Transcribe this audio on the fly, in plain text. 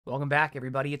Welcome back,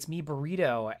 everybody. It's me,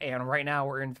 Burrito, and right now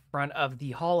we're in front of the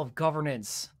Hall of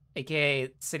Governance, aka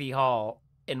City Hall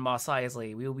in Mos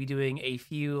Eisley. We will be doing a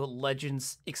few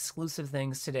Legends exclusive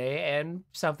things today, and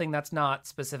something that's not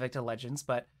specific to Legends,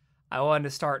 but I wanted to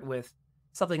start with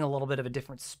something a little bit of a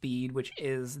different speed, which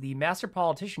is the Master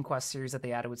Politician Quest series that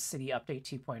they added with City Update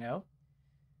 2.0.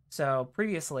 So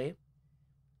previously,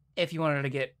 if you wanted to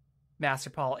get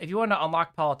if you wanted to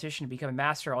unlock Politician to become a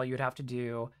Master, all you would have to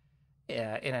do in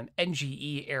an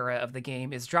NGE era of the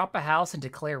game is drop a house and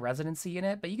declare residency in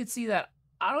it. But you can see that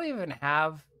I don't even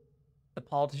have the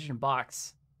politician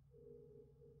box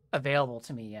available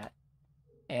to me yet.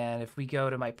 And if we go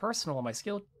to my personal, my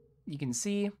skill, you can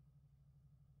see,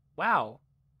 wow,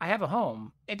 I have a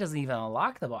home. It doesn't even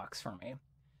unlock the box for me.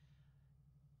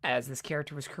 As this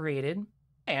character was created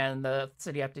and the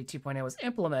City Update 2.0 was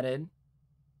implemented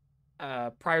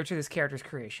prior to this character's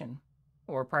creation,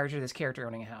 or prior to this character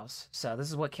owning a house. So this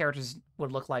is what characters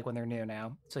would look like when they're new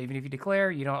now. So even if you declare,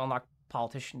 you don't unlock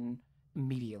Politician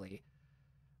immediately.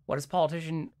 What does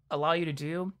Politician allow you to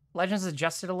do? Legends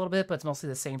adjusted a little bit, but it's mostly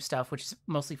the same stuff, which is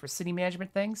mostly for city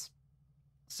management things.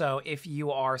 So if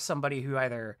you are somebody who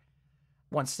either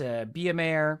wants to be a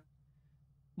mayor,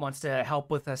 wants to help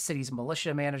with a city's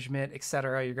militia management,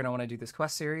 etc., you're going to want to do this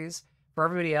quest series. For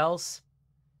everybody else,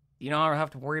 you don't have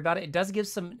to worry about it. It does give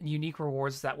some unique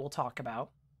rewards that we'll talk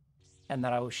about and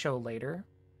that I will show later,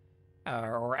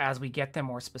 or as we get them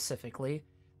more specifically.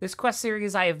 This quest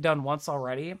series I have done once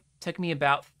already. Took me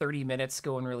about 30 minutes,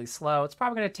 going really slow. It's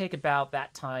probably going to take about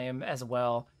that time as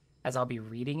well as I'll be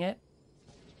reading it.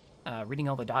 Reading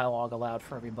all the dialogue aloud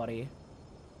for everybody.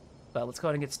 But let's go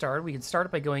ahead and get started. We can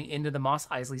start by going into the Mos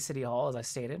Eisley City Hall, as I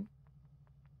stated.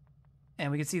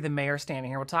 And we can see the mayor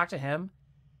standing here. We'll talk to him.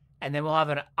 And then we'll have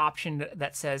an option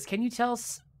that says, can you tell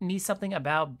me something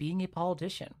about being a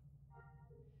politician?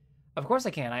 Of course I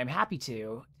can. I am happy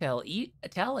to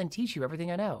tell and teach you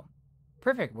everything I know.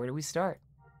 Perfect. Where do we start?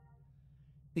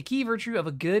 The key virtue of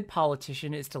a good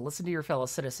politician is to listen to your fellow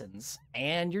citizens.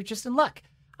 And you're just in luck.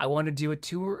 I want to do a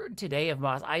tour today of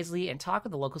Mos Eisley and talk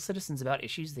with the local citizens about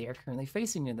issues they are currently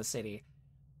facing in the city.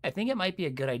 I think it might be a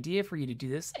good idea for you to do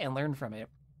this and learn from it.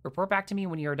 Report back to me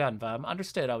when you're done, Vum.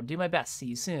 Understood. I'll do my best. See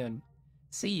you soon.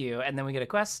 See you. And then we get a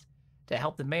quest to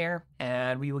help the mayor,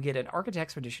 and we will get an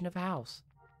architect's rendition of a house.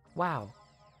 Wow.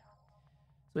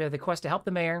 So we have the quest to help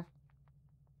the mayor.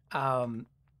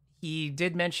 He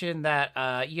did mention that,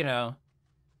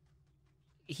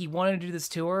 he wanted to do this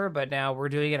tour, but now we're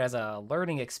doing it as a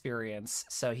learning experience,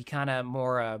 so he kind of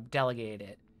more delegated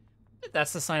it.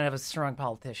 That's the sign of a strong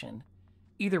politician.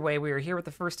 Either way, we are here with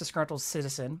the first disgruntled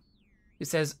citizen, who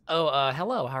says,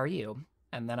 hello, how are you?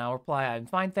 And then I'll reply, I'm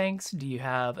fine, thanks. Do you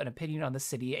have an opinion on the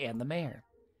city and the mayor?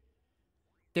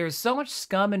 There's so much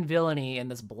scum and villainy in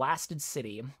this blasted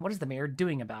city. What is the mayor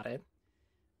doing about it?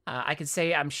 I could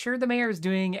say, I'm sure the mayor is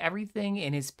doing everything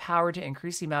in his power to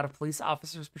increase the amount of police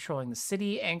officers patrolling the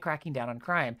city and cracking down on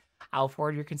crime. I'll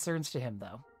forward your concerns to him,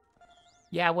 though.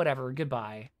 Yeah, whatever,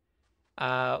 goodbye.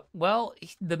 Well,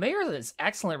 the mayor is an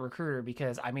excellent recruiter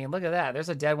because, I mean, look at that. There's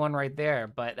a dead one right there,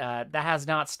 but that has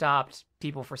not stopped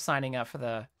people from signing up for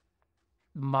the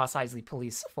Mos Eisley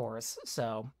police force,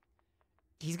 so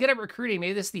he's good at recruiting.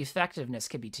 Maybe the effectiveness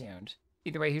could be tuned.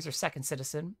 Either way, here's our second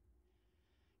citizen.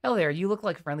 Hello there, you look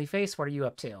like a friendly face. What are you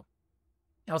up to?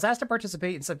 I was asked to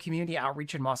participate in some community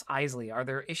outreach in Mos Eisley. Are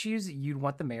there issues you'd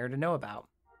want the mayor to know about?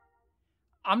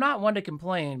 I'm not one to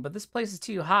complain, but this place is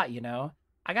too hot, you know?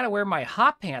 I gotta wear my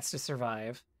hot pants to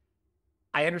survive.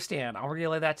 I understand. I'll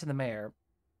relay that to the mayor.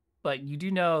 But you do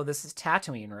know this is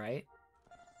Tatooine, right?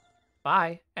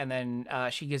 Bye. And then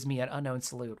she gives me an unknown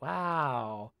salute.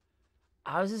 Wow.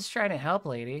 I was just trying to help,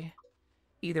 lady.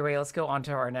 Either way, let's go on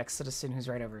to our next citizen who's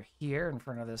right over here in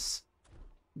front of this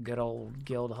good old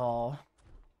guild hall.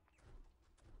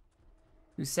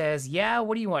 Who says, yeah,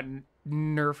 what do you want,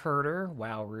 nerf herder?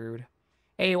 Wow, rude.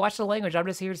 Hey, watch the language. I'm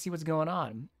just here to see what's going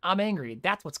on. I'm angry.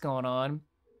 That's what's going on.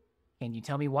 Can you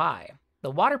tell me why?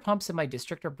 The water pumps in my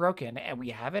district are broken, and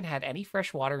we haven't had any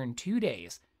fresh water in 2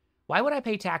 days. Why would I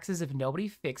pay taxes if nobody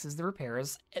fixes the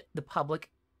repairs the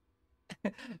public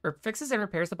or fixes and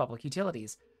repairs the public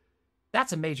utilities?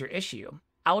 That's a major issue.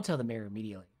 I will tell the mayor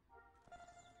immediately.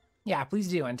 Yeah, please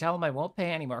do, and tell them I won't pay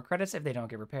any more credits if they don't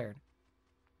get repaired.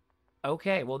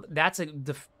 Okay, well, that's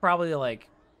probably like,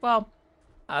 well,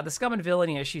 the scum and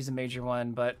villainy issue is a major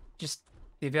one, but just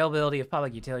the availability of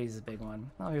public utilities is a big one.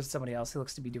 Oh, here's somebody else who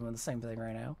looks to be doing the same thing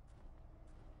right now.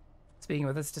 Speaking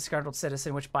with this disgruntled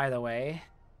citizen, which, by the way,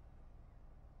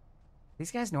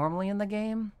 these guys normally in the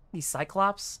game? These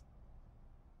Cyclops?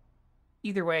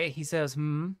 Either way, he says,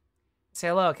 Say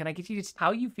hello, can I get you to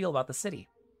how you feel about the city?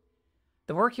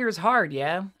 The work here is hard,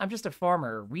 yeah? I'm just a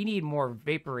farmer. We need more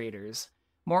vaporators,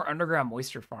 more underground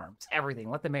moisture farms, everything.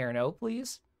 Let the mayor know,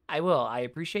 please. I will. I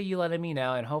appreciate you letting me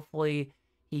know, and hopefully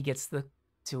he gets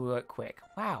to it quick.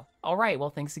 Wow. All right. Well,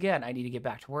 thanks again. I need to get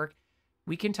back to work.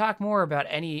 We can talk more about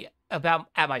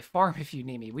at my farm if you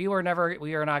need me. We are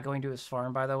not going to his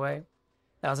farm, by the way.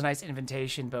 That was a nice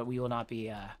invitation, but we will not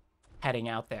be heading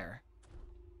out there.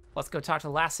 Let's go talk to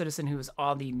the last citizen who is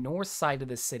on the north side of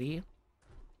the city,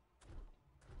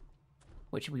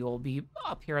 which we will be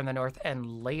up here in the north end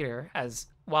later, as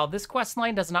while this quest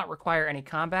line does not require any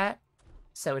combat,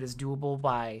 so it is doable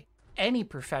by any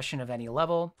profession of any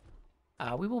level.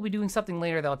 We will be doing something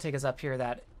later that will take us up here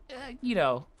that, you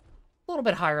know, a little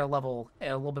bit higher level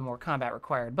and a little bit more combat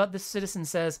required. But this citizen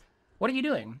says, what are you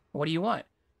doing? What do you want?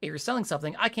 If you're selling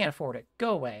something, I can't afford it.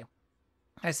 Go away.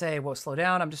 I say, well, slow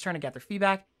down. I'm just trying to gather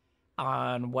feedback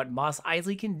on what Mos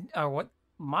Eisley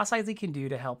can do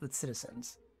to help the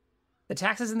citizens. The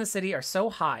taxes in the city are so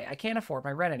high, I can't afford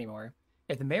my rent anymore.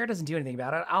 If the mayor doesn't do anything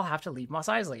about it, I'll have to leave Mos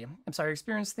Eisley. I'm sorry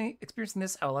experiencing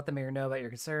this. I'll let the mayor know about your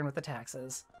concern with the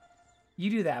taxes. You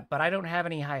do that, but I don't have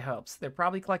any high hopes. They're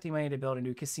probably collecting money to build a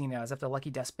new casino, as if the lucky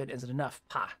despot isn't enough.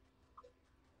 Pa.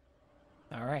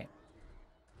 All right.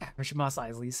 Average Mos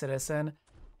Eisley citizen.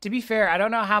 To be fair, I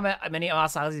don't know how many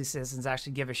Mos Eisley citizens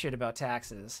actually give a shit about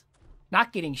taxes.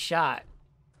 Not getting shot.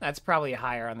 That's probably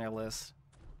higher on their list.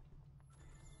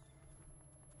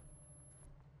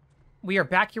 We are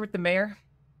back here with the mayor.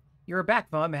 You're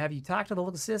back, Mom. Have you talked to the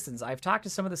local citizens? I've talked to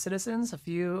some of the citizens. A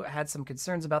few had some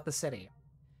concerns about the city.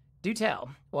 Do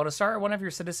tell. Well, to start, one of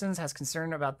your citizens has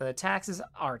concern about the taxes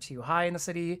are too high in the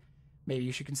city. Maybe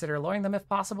you should consider lowering them if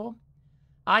possible.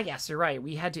 Ah, yes, you're right.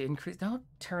 We had to increase... Don't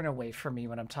turn away from me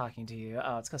when I'm talking to you.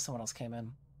 Oh, it's because someone else came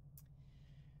in.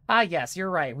 Ah, yes, you're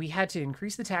right. We had to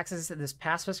increase the taxes this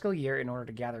past fiscal year in order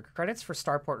to gather credits for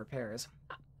starport repairs.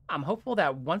 I'm hopeful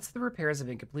that once the repairs have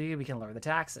been completed, we can lower the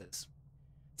taxes.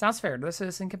 Sounds fair. The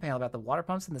citizen complained about the water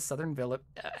pumps in the southern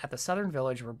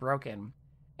village were broken,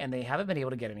 and they haven't been able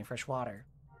to get any fresh water.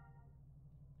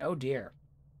 Oh dear.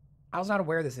 I was not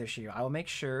aware of this issue. I will make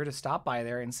sure to stop by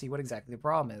there and see what exactly the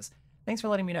problem is. Thanks for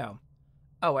letting me know.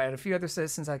 Oh, and a few other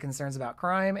citizens had concerns about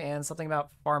crime and something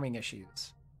about farming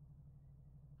issues.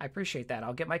 I appreciate that.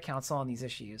 I'll get my counsel on these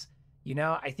issues. You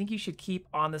know, I think you should keep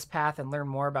on this path and learn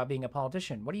more about being a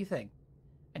politician. What do you think?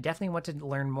 I definitely want to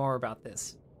learn more about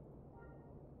this.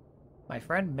 My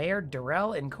friend Mayor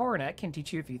Durrell in Coronet can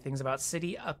teach you a few things about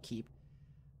city upkeep.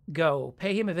 Go,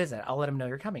 pay him a visit. I'll let him know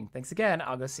you're coming. Thanks again.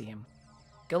 I'll go see him.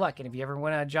 Good luck, and if you ever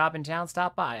want a job in town,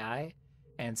 stop by, aye?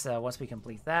 And so once we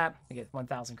complete that, we get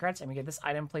 1,000 credits, and we get this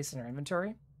item placed in our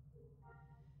inventory.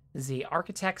 This is the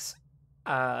architect's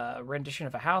rendition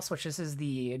of a house, which this is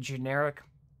the generic...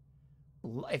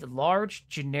 large,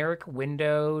 generic,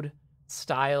 windowed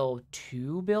style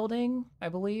 2 building, I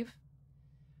believe.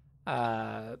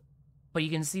 But you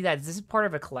can see that this is part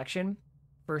of a collection.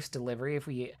 First delivery. If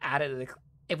we add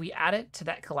it to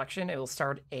that collection, it will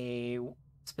start a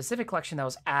specific collection that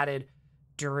was added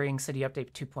during City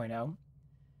Update 2.0.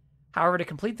 However, to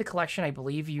complete the collection, I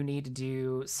believe you need to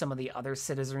do some of the other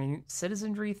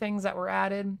citizenry things that were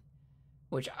added,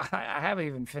 which I haven't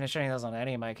even finished any of those on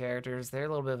any of my characters. They're a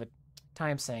little bit of a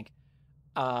time sink.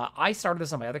 I started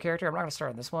this on my other character. I'm not going to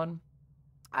start on this one.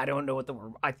 I don't know what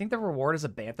I think the reward is a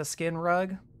bantha skin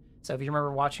rug. So if you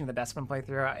remember watching the Bespin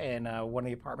playthrough in one of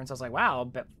the apartments, I was like, wow,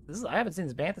 I haven't seen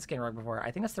this bantha skin rug before.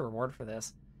 I think that's the reward for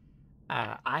this.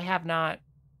 I have not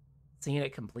seen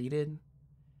it completed.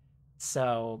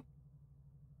 So,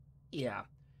 yeah.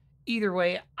 Either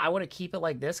way, I want to keep it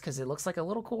like this because it looks like a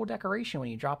little cool decoration when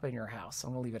you drop it in your house.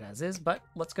 I'm going to leave it as is, but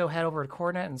let's go head over to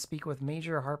Coronet and speak with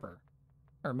Mayor Harper.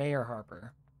 All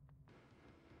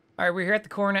right, we're here at the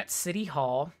Coronet City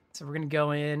Hall. So we're going to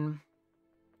go in.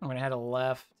 I'm going to head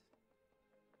left.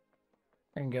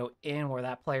 We're going to go in where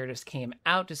that player just came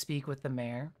out to speak with the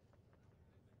mayor.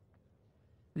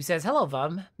 Who says, hello,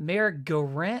 Vum. Mayor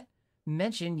Gorent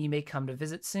mentioned you may come to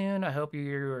visit soon. I hope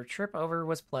your trip over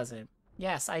was pleasant.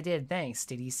 Yes, I did. Thanks.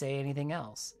 Did he say anything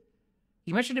else?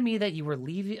 He mentioned to me that you were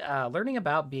learning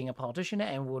about being a politician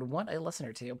and would want a lesson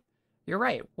or two. You're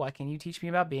right. What can you teach me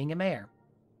about being a mayor?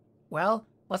 Well,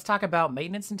 let's talk about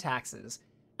maintenance and taxes.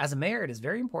 As a mayor, it is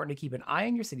very important to keep an eye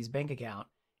on your city's bank account.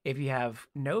 If you have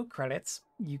no credits,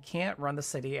 you can't run the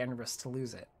city and risk to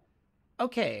lose it.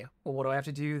 Okay, well, what do I have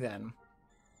to do then?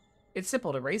 It's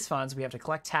simple. To raise funds, we have to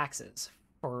collect taxes.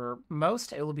 For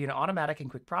most, it will be an automatic and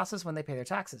quick process when they pay their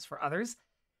taxes. For others,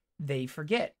 they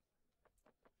forget.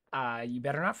 You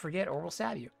better not forget or we'll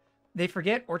stab you. They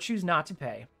forget or choose not to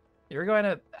pay. You're going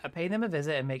to pay them a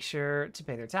visit and make sure to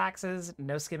pay their taxes.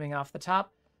 No skimming off the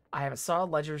top. I have a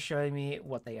solid ledger showing me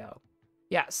what they owe.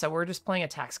 Yeah, so we're just playing a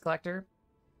tax collector.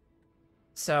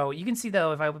 So you can see,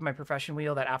 though, if I open my profession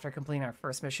wheel, that after completing our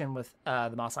first mission with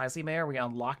the Mos Eisley mayor, we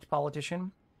unlocked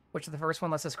politician, which is the first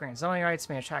one lets us grant zoning rights,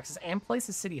 manage taxes, and place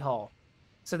a city hall.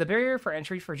 So the barrier for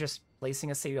entry for just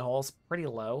placing a city hall is pretty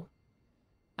low.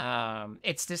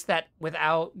 It's just that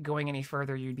without going any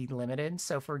further, you'd be limited.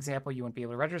 So, for example, you wouldn't be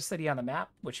able to register a city on the map,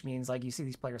 which means like you see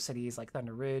these player cities like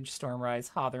Thunder Ridge, Stormrise,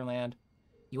 Hotherland.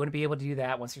 You wouldn't be able to do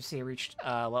that once your city reached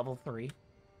level 3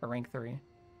 or rank 3.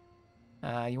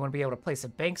 You want to be able to place a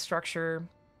bank structure.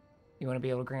 You want to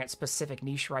be able to grant specific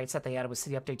niche rights that they added with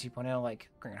City Update 2.0, like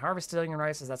grant harvesting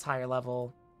rights, as that's higher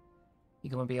level. You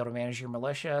want to be able to manage your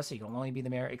militia, so you can only be the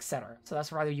mayor, etc. So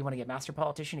that's rather you want to get Master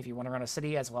Politician if you want to run a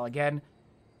city as well. Again,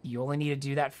 you only need to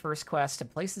do that first quest to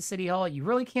place the city hall. You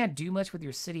really can't do much with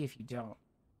your city if you don't.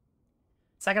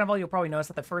 Second of all, you'll probably notice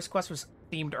that the first quest was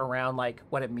themed around like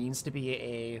what it means to be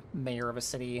a mayor of a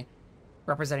city,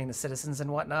 representing the citizens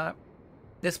and whatnot.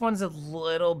 This one's a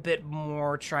little bit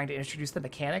more trying to introduce the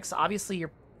mechanics. Obviously,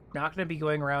 you're not going to be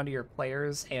going around to your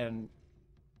players and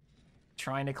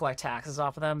trying to collect taxes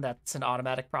off of them. That's an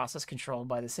automatic process controlled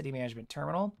by the city management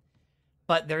terminal.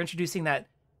 But they're introducing that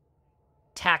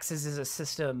taxes is a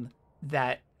system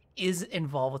that is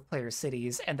involved with player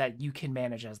cities and that you can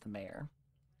manage as the mayor.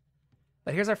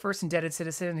 But here's our first indebted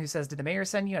citizen who says, "Did the mayor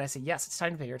send you?" And I say, "Yes, it's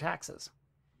time to pay your taxes."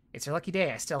 "It's your lucky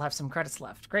day. I still have some credits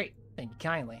left." "Great. Thank you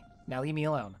kindly. Now leave me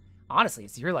alone." "Honestly,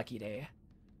 it's your lucky day.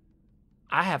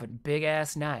 I have a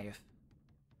big-ass knife."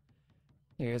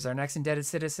 Here's our next indebted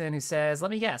citizen who says,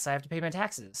 "Let me guess, I have to pay my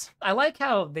taxes." I like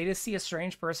how they just see a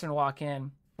strange person walk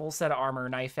in, full set of armor,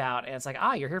 knife out, and it's like,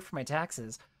 "Ah, you're here for my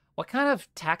taxes." What kind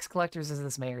of tax collectors is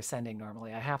this mayor sending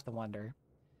normally? I have to wonder.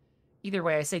 Either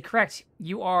way, I say, "Correct.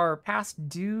 You are past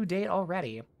due date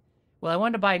already." "Well, I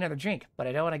wanted to buy another drink, but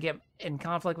I don't want to get in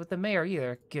conflict with the mayor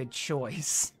either." "Good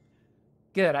choice."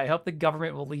 "Good. I hope the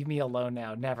government will leave me alone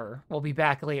now." "Never. We'll be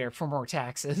back later for more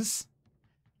taxes."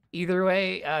 Either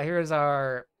way, here's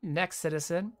our next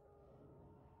citizen.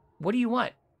 "What do you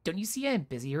want? Don't you see I'm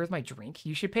busy here with my drink?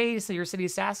 You should pay your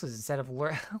city's taxes instead of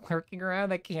lurking around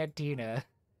the cantina."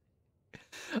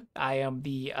 "I am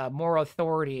the more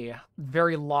authority,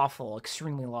 very lawful,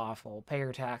 extremely lawful. Pay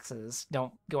your taxes.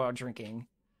 Don't go out drinking."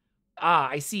 "Ah,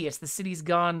 I see. It's the city's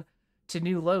gone to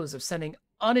new lows of sending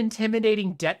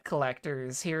unintimidating debt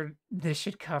collectors. Here, this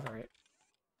should cover it."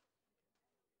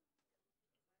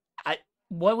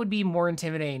 What would be more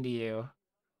intimidating to you?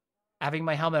 Having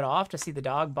my helmet off to see the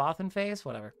dog Bothan face?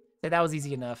 Whatever. Say that was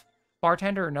easy enough.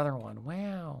 Bartender, another one.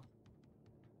 Wow.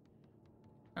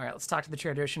 All right, let's talk to the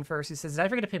tradition first. He says, "Did I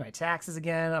forget to pay my taxes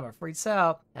again? I'm afraid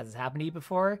so. Has this happened to you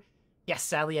before?" "Yes,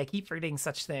 sadly, I keep forgetting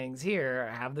such things. Here,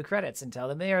 I have the credits, and tell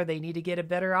the mayor they need to get a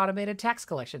better automated tax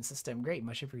collection system." "Great,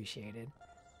 much appreciated."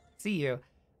 See you.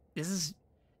 This is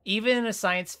even in a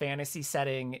science fantasy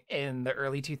setting in the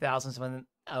early 2000s when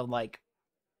like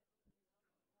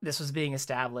this was being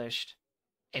established.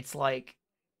 It's like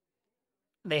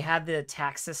they had the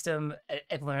tax system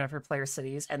implemented for player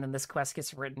cities, and then this quest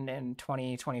gets written in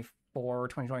 2024 or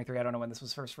 2023. I don't know when this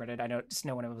was first written. I just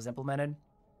know when it was implemented.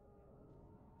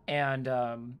 And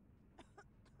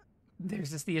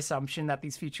there's just the assumption that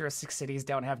these futuristic cities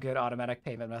don't have good automatic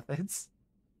payment methods.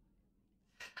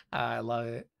 I love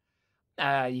it.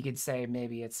 You could say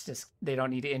maybe it's just they don't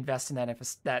need to invest in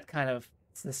that kind of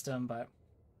system, but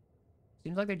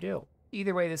seems like they do.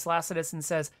 Either way, this last citizen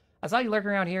says, "I saw you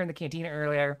lurking around here in the cantina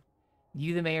earlier.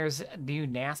 You the mayor's new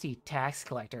nasty tax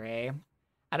collector, eh?"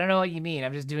 "I don't know what you mean.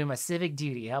 I'm just doing my civic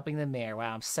duty, helping the mayor."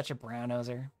 "Wow, I'm such a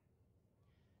brown-noser."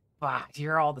 "Bah,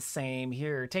 you're all the same.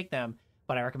 Here, take them.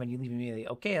 But I recommend you leave immediately."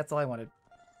 "Okay, that's all I wanted."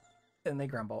 Then they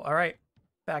grumble. All right,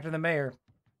 back to the mayor.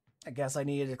 I guess I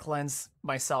needed to cleanse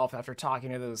myself after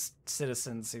talking to those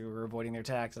citizens who were avoiding their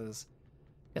taxes.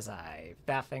 Because I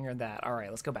fat-fingered that. All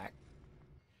right, let's go back.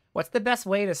 What's the best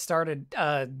way to start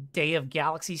a day of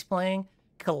Galaxies playing?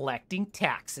 Collecting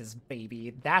taxes, baby.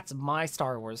 That's my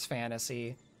Star Wars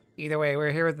fantasy. Either way,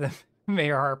 we're here with the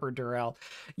Mayor Harper Durrell.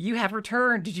 "You have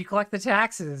returned. Did you collect the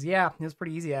taxes?" "Yeah, it was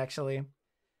pretty easy, actually."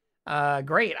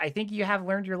 Great. I think you have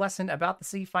learned your lesson about the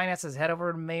city finances. Head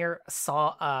over to Mayor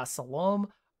Salome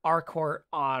Arcourt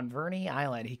on Verney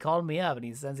Island. He called me up and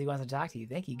he says he wants to talk to you.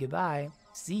 "Thank you. Goodbye.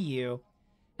 See you."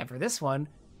 And for this one,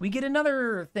 we get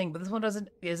another thing, but this one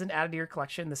isn't added to your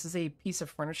collection. This is a piece of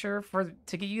furniture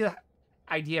to get you the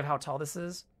idea of how tall this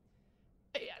is.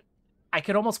 I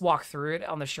could almost walk through it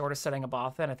on the shortest setting of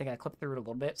Bothan. I think I clipped through it a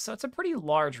little bit. So it's a pretty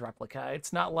large replica.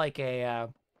 It's not like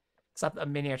it's not a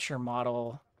miniature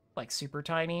model, like super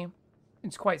tiny.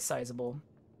 It's quite sizable.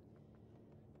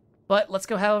 But let's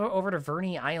go head over to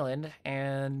Verney Island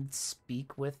and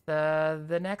speak with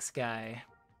the next guy.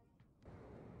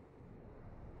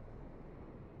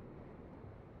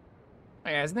 Oh,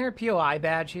 yeah, isn't there a POI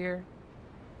badge here?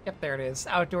 Yep, there it is.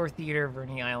 Outdoor Theater,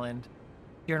 Verney Island.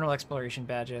 Journal Exploration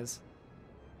badges.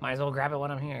 Might as well grab it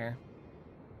when I'm here.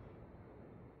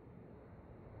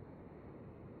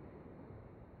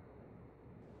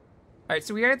 Alright,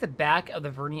 so we are at the back of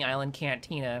the Verney Island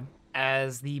Cantina,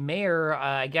 as the mayor,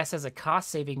 I guess as a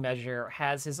cost-saving measure,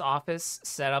 has his office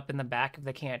set up in the back of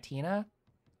the cantina.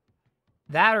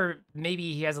 That, or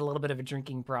maybe he has a little bit of a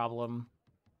drinking problem.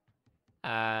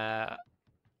 Either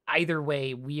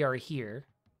way, we are here.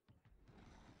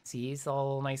 See, he's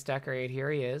all nice decorated. Here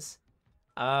he is.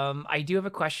 I do have a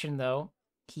question, though.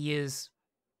 He is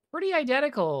pretty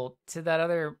identical to that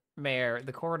other mayor,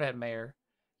 the Coronet mayor.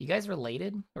 You guys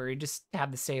related? Or you just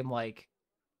have the same, like,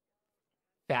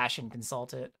 fashion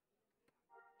consultant?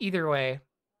 Either way,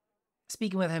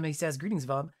 speaking with him, he says, "Greetings,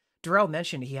 Vum. Darrell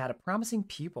mentioned he had a promising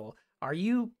pupil. Are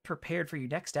you prepared for your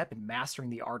next step in mastering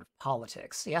the art of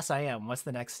politics?" "Yes, I am. What's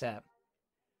the next step?"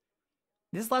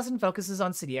 "This lesson focuses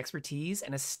on city expertise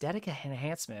and aesthetic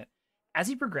enhancement. As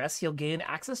you progress, you'll gain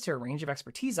access to a range of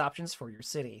expertise options for your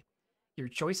city. Your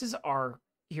choices are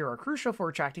crucial for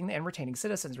attracting and retaining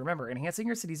citizens. Remember, enhancing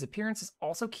your city's appearance is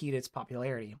also key to its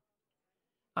popularity."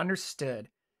 "Understood.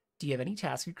 Do you have any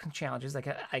tasks or challenges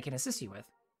that I can assist you with?"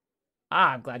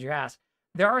 "Ah, I'm glad you asked.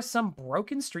 There are some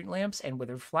broken street lamps and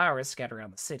withered flowers scattered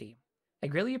around the city. I'd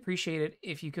greatly appreciate it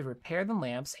if you could repair the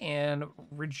lamps and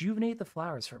rejuvenate the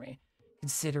flowers for me."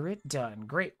 "Consider it done."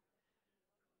 "Great.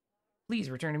 Please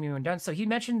return to me when done." So he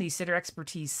mentioned the city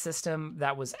expertise system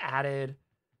that was added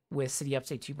with City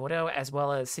Update 2.0, as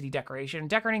well as city decoration.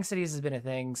 Decorating cities has been a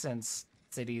thing since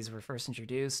cities were first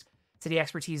introduced. City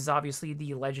expertise is obviously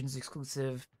the Legends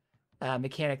exclusive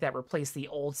mechanic that replaced the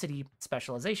old city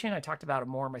specialization. I talked about it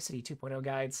more in my City 2.0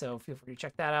 guide, so feel free to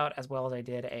check that out, as well as I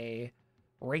did a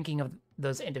ranking of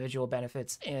those individual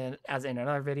benefits in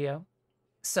another video.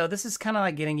 So this is kind of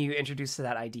like getting you introduced to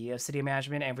that idea of city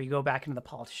management. And if we go back into the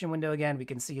politician window again, we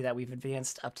can see that we've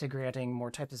advanced up to granting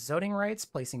more types of zoning rights,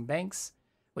 placing banks,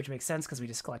 which makes sense because we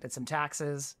just collected some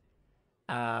taxes.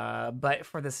 But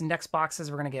for this next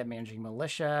boxes, we're going to get managing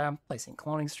militia, placing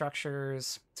cloning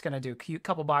structures. It's going to do a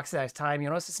couple boxes at a time.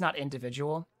 You'll notice it's not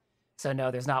individual. So no,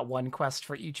 there's not one quest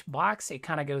for each box. It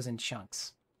kind of goes in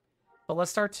chunks. But let's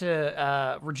start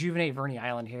to rejuvenate Verney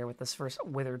Island here with this first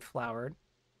withered flower.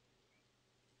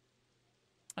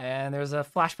 And there's a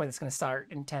flashpoint that's going to start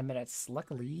in 10 minutes.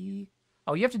 Luckily...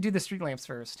 Oh, you have to do the street lamps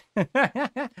first.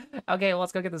 Okay, well,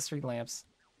 let's go get the street lamps.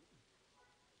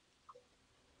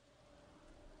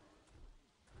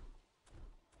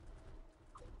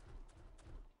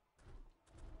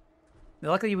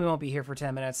 Luckily, we won't be here for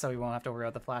 10 minutes, so we won't have to worry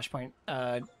about the flashpoint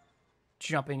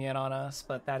jumping in on us,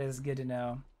 but that is good to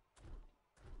know.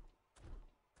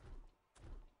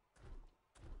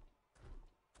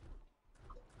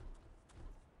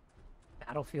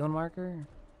 Battlefield marker?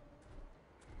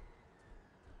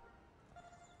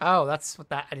 Oh, that's what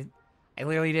that... I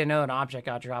literally didn't know an object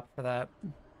got dropped for that.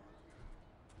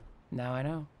 Now I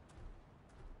know.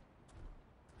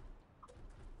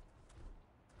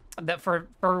 That for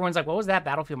everyone's like, what was that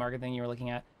battlefield marker thing you were looking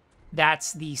at?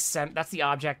 That's the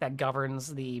object that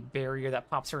governs the barrier that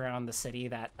pops around the city,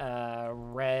 that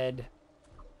red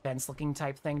fence-looking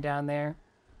type thing down there.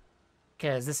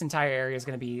 Because this entire area is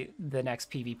going to be the next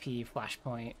PvP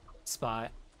flashpoint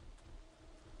spot.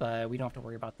 But we don't have to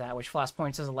worry about that, which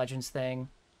flashpoints is a Legends thing.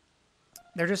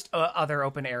 They're just other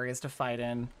open areas to fight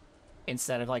in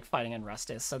instead of like fighting in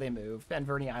Rustis, so they move. And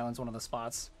Verney Island's one of the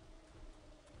spots.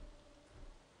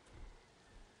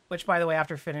 Which, by the way,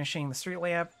 after finishing the street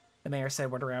lamp, the mayor said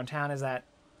word around town is that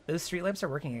those street lamps are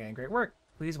working again. Great work.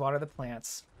 Please water the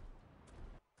plants.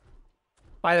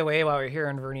 By the way, while we're here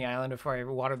on Verney Island, before I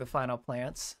water the final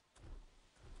plants,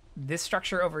 this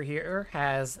structure over here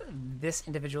has this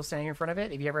individual standing in front of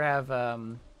it. If you ever have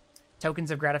tokens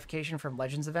of gratification from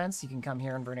Legends events, you can come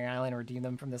here on Verney Island and redeem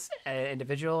them from this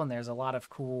individual, and there's a lot of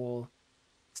cool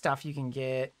stuff you can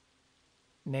get.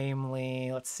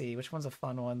 Namely, let's see, which one's a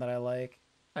fun one that I like?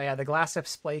 Oh yeah, the glass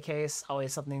display case,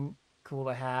 always something cool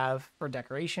to have for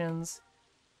decorations.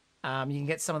 You can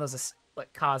get some of those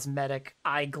like cosmetic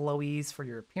eye glowies for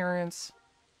your appearance.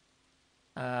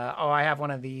 Oh, I have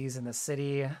one of these in the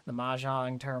city, the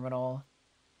Mahjong terminal.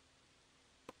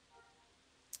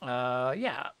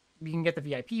 Yeah, you can get the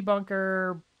VIP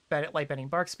bunker, light bending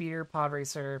bark speeder, pod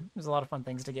racer. There's a lot of fun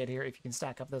things to get here if you can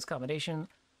stack up those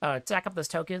stack up those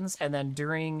tokens, and then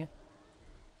during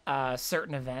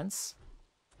certain events,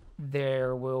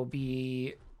 there will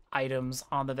be items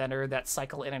on the vendor that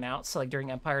cycle in and out. So like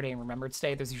during Empire Day and Remembrance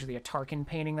Day, there's usually a Tarkin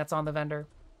painting that's on the vendor.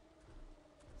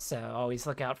 So always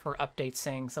look out for updates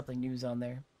saying something new's on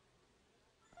there.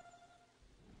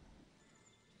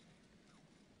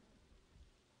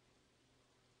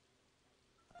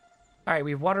 All right,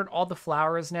 we've watered all the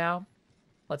flowers now.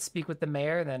 Let's speak with the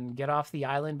mayor, then get off the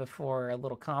island before a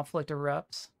little conflict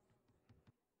erupts.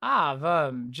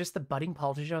 Just the budding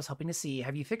politician I was hoping to see.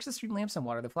 Have you fixed the street lamps and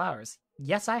watered the flowers?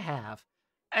 Yes, I have.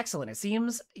 Excellent. It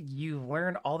seems you've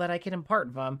learned all that I can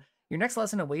impart, Vum. Your next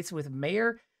lesson awaits with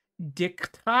Mayor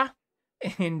Dicta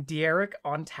and Derek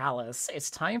on Talus.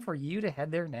 It's time for you to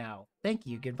head there now. Thank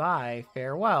you. Goodbye.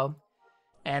 Farewell.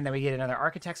 And then we get another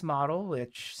architect's model,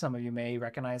 which some of you may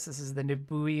recognize. This is the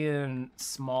Nabooian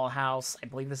small house. I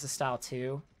believe this is style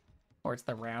 2, or it's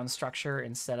the round structure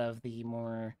instead of the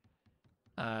more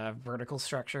vertical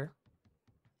structure.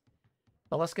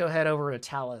 But let's go head over to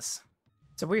Talus.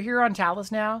 So we're here on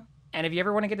Talus now, and if you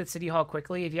ever want to get to City Hall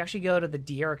quickly, if you actually go to the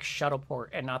Derek shuttle port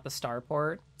and not the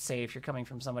Starport, say if you're coming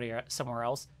from somewhere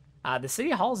else, the City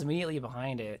Hall is immediately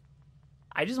behind it.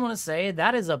 I just want to say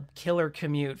that is a killer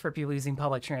commute for people using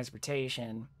public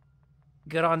transportation.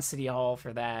 Good on City Hall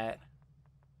for that.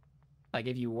 Like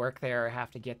if you work there or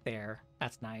have to get there,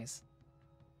 that's nice.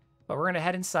 But we're going to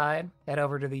head inside, head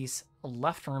over to the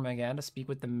left room again to speak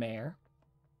with the mayor.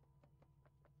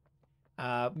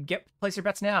 Place your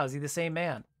bets now. Is he the same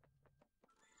man?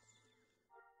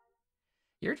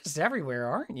 You're just everywhere,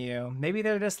 aren't you? Maybe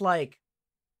they're just like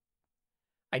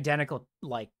identical,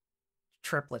 like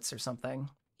triplets or something.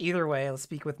 Either way, let's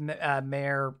speak with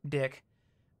Mayor Dick.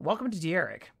 Welcome to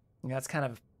Derek. That's kind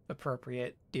of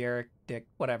appropriate. Derek, Dick,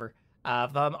 whatever.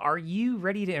 Are you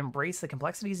ready to embrace the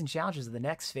complexities and challenges of the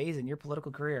next phase in your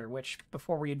political career? Which,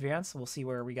 before we advance, we'll see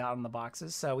where we got on the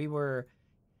boxes. So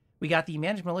we got the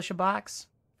Managed Militia box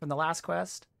from the last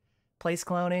quest, place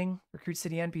cloning, recruit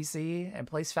city NPC, and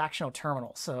place factional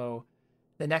terminal. So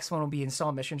the next one will be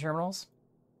install mission terminals.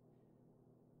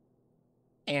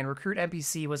 And recruit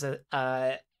NPC was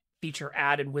a feature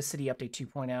added with City Update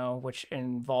 2.0, which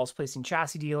involves placing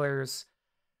chassis dealers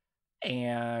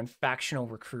and factional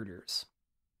recruiters.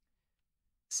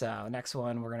 So next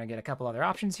one, we're going to get a couple other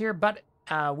options here, but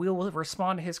we will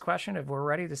respond to his question if we're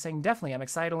ready to saying, definitely, I'm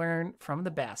excited to learn from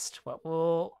the best. What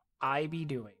will I be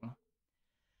doing?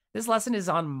 This lesson is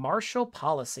on martial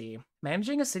policy.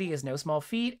 Managing a city is no small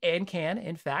feat and can,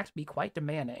 in fact, be quite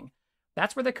demanding.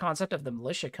 That's where the concept of the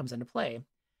militia comes into play.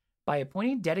 By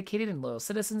appointing dedicated and loyal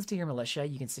citizens to your militia,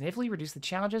 you can significantly reduce the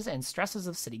challenges and stresses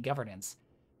of city governance.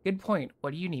 Good point.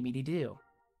 What do you need me to do?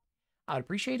 I would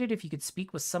appreciate it if you could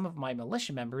speak with some of my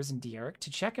militia members in Derek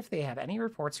to check if they have any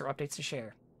reports or updates to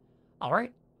share. All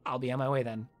right, I'll be on my way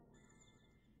then.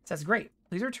 Says, great.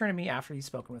 Please return to me after you've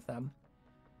spoken with them.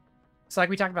 So like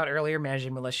we talked about earlier,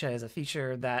 managing militia is a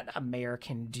feature that a mayor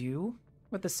can do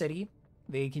with the city.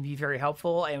 They can be very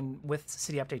helpful, and with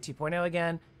City Update 2.0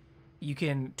 again, you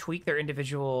can tweak their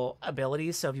individual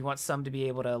abilities. So if you want some to be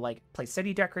able to like place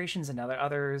city decorations and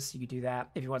others, you could do that.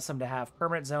 If you want some to have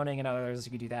permanent zoning and others,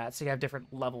 you could do that. So you have different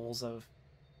levels of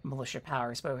militia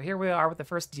powers. But here we are with the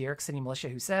first Derek City Militia,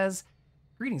 who says,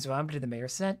 greetings, Mom. Did the mayor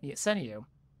send you?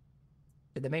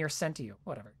 Did the mayor send to you?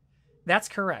 Whatever. That's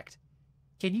correct.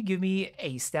 Can you give me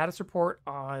a status report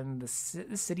on the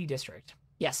city district?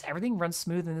 Yes, everything runs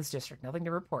smooth in this district. Nothing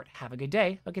to report. Have a good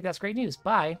day. Okay, that's great news.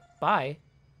 Bye. Bye.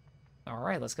 All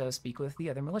right, let's go speak with the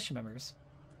other militia members.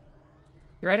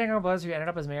 Your identical brothers who ended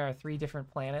up as mayor of 3 different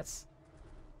planets.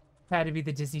 Had to be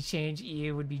the Disney change.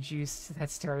 EU would be juiced. That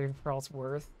story for all it's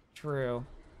worth. True.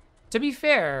 To be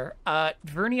fair,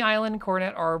 Verney Island and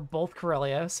Coronet are both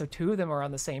Corellia, so 2 of them are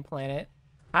on the same planet.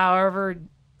 However,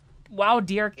 while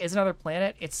Derek is another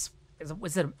planet, is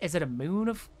it a moon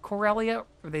of Corellia,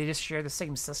 or they just share the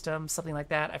same system, something like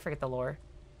that? I forget the lore.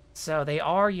 So they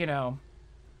are, you know,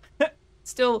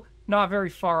 still not very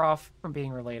far off from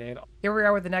being related. Here we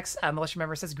are with the next militia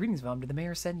member. Says, greetings, Mom. Did the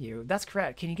mayor send you? That's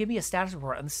correct. Can you give me a status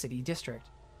report on the city district?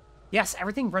 Yes,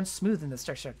 everything runs smooth in this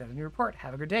district. Have a new report.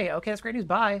 Have a good day. Okay, that's great news.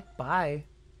 Bye. Bye.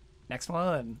 Next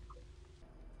one.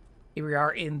 Here we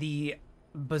are in the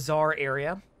bazaar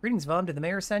area. Greetings, Mom. Did the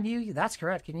mayor send you? That's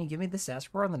correct. Can you give me the status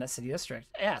report on the city district?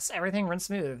 Yes, everything runs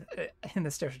smooth in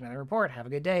this district. Another report. Have a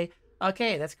good day.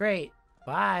 Okay, that's great.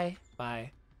 Bye.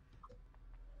 Bye.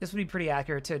 This would be pretty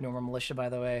accurate to a normal militia, by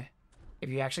the way. If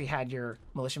you actually had your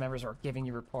militia members or giving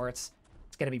you reports,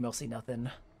 it's going to be mostly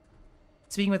nothing.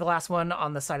 Speaking with the last one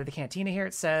on the side of the cantina here,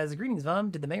 it says, greetings,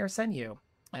 Vum. Did the mayor send you?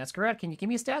 That's correct. Can you give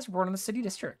me a status report on the city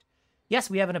district?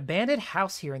 Yes, we have an abandoned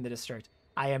house here in the district.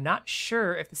 I am not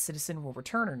sure if the citizen will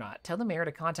return or not. Tell the mayor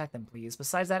to contact them, please.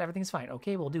 Besides that, everything's fine.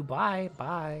 Okay, we'll do. Bye.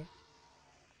 Bye.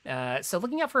 So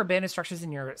looking out for abandoned structures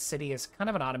in your city is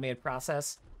kind of an automated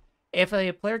process. If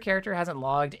a player character hasn't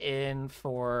logged in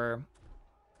for,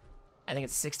 I think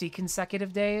it's 60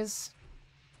 consecutive days.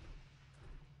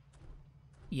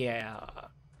 Yeah, I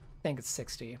think it's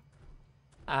 60.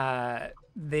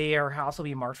 Their house will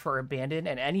be marked for abandoned,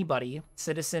 and anybody,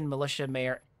 citizen, militia,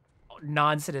 mayor,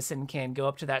 non-citizen, can go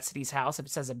up to that city's house if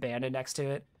it says abandoned next to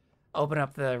it, open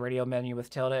up the radio menu with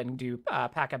tilde and do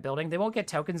pack up building. They won't get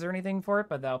tokens or anything for it,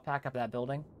 but they'll pack up that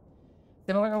building.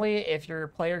 Similarly, if you're a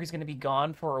player who's going to be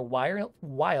gone for a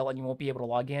while and you won't be able to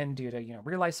log in due to,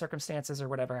 real life circumstances or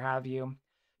whatever have you,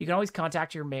 you can always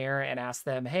contact your mayor and ask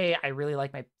them, hey, I really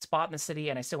like my spot in the city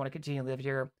and I still want to continue to live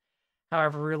here.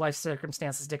 However, real life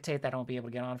circumstances dictate that I won't be able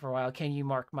to get on for a while. Can you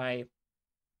mark my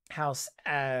house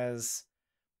as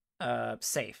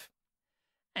safe?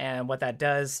 And what that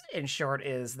does, in short,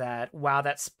 is that while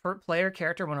that player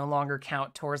character will no longer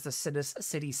count towards the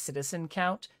city citizen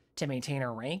count to maintain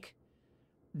a rank,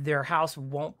 their house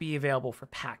won't be available for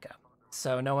pack-up.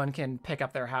 So no one can pick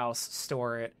up their house,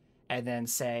 store it, and then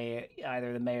say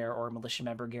either the mayor or militia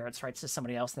member Garrett's rights to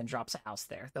somebody else and then drops a house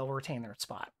there. They'll retain their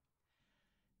spot.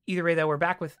 Either way, though, we're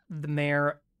back with the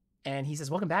mayor, and he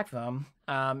says, welcome back, Vom.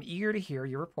 Eager to hear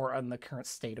your report on the current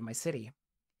state of my city.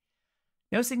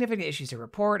 No significant issues to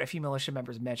report. A few militia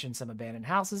members mentioned some abandoned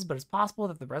houses, but it's possible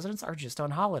that the residents are just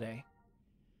on holiday.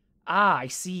 Ah, I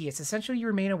see. It's essential you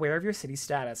remain aware of your city's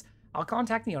status. I'll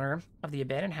contact the owner of the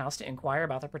abandoned house to inquire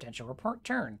about the potential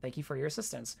return. Thank you for your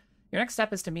assistance. Your next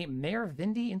step is to meet Mayor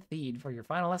Vindy and Theed for your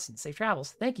final lesson. Safe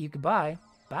travels. Thank you. Goodbye.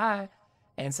 Bye.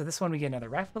 And so this one we get another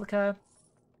replica,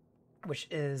 which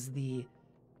is the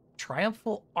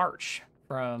Triumphal Arch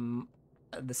from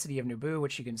the city of Naboo,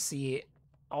 which you can see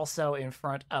also in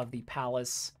front of the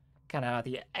palace, kind of at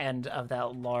the end of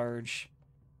that large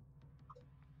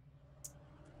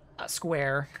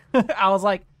square. I was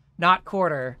like, not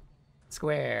quarter,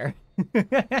 square.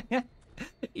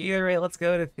 Either way, let's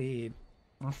go to Theed.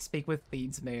 Let's speak with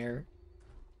Theed's mayor.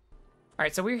 All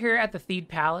right, so we're here at the Theed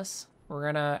Palace. We're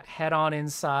gonna head on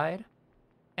inside.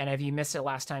 And if you missed it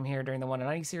last time here during the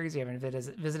 190 series, you haven't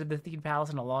visited the Theed Palace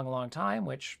in a long, long time,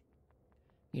 which,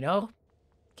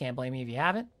 can't blame me if you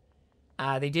haven't.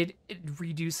 They did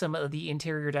redo some of the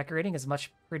interior decorating. It's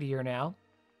much prettier now.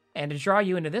 And to draw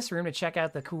you into this room to check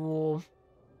out the cool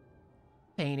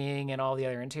painting and all the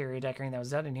other interior decorating that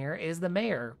was done in here is the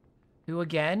mayor, who,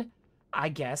 again, I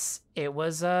guess it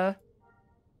was what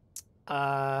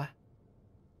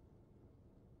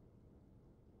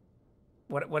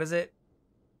is it?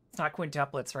 It's not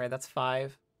quintuplets, right? That's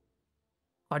 5.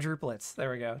 Quadruplets.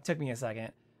 There we go. Took me a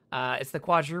second. It's the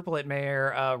quadruplet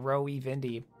mayor, Roe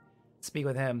Vindy. Speak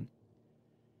with him.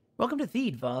 Welcome to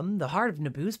Theed, Vom, the heart of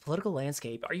Naboo's political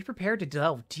landscape. Are you prepared to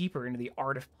delve deeper into the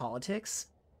art of politics?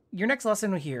 Your next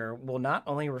lesson here will not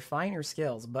only refine your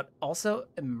skills, but also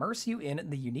immerse you in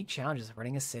the unique challenges of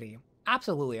running a city.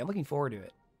 Absolutely, I'm looking forward to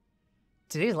it.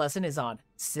 Today's lesson is on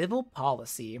civil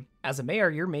policy. As a mayor,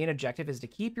 your main objective is to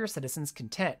keep your citizens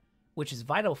content, which is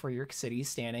vital for your city's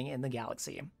standing in the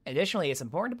galaxy. Additionally, it's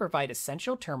important to provide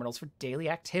essential terminals for daily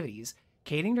activities,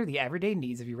 catering to the everyday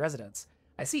needs of your residents.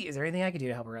 I see. Is there anything I can do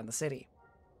to help around the city?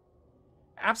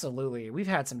 Absolutely. We've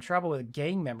had some trouble with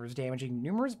gang members damaging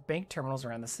numerous bank terminals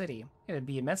around the city. It would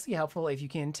be immensely helpful if you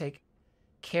can take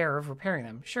care of repairing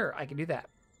them. Sure, I can do that.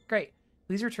 Great.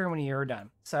 Please return when you're done.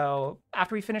 So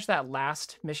after we finished that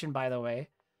last mission, by the way,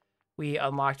 we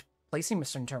unlocked placing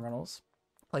mission terminals,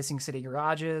 placing city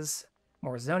garages,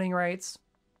 more zoning rights,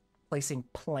 placing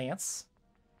plants.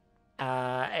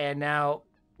 And now,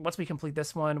 once we complete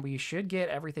this one, we should get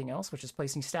everything else, which is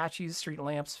placing statues, street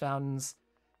lamps, fountains,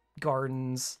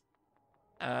 gardens,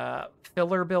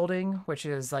 filler building, which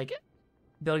is like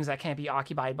buildings that can't be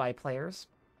occupied by players,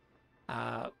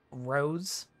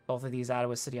 roads. Both of these added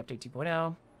with City Update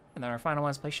 2.0. And then our final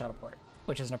one is Place Shuttleport,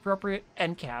 which is an appropriate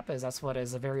end cap, as that's what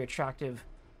is a very attractive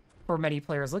for many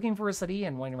players looking for a city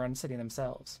and wanting to run a city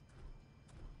themselves.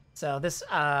 So this,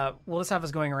 we'll just have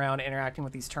us going around interacting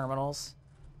with these terminals.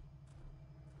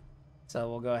 So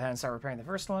we'll go ahead and start repairing the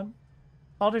first one.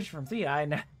 Politician from Theed,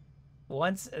 I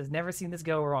once has never seen this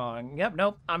go wrong. Yep,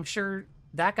 nope. I'm sure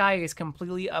that guy is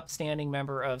completely upstanding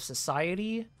member of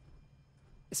society,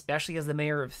 especially as the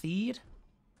mayor of Theed.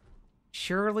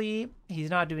 Surely he's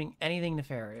not doing anything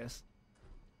nefarious.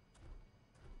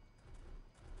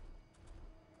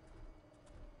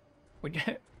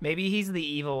 Maybe he's the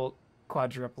evil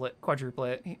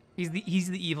quadruplet. He's the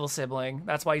evil sibling.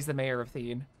 That's why he's the mayor of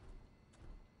Theed.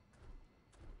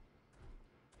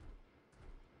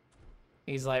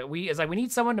 He's like, we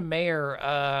need someone to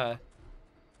mayor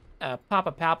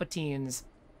Papa Palpatine's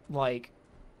like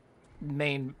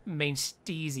main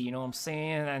steezy, you know what I'm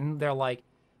saying? And they're like,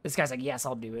 this guy's like, yes,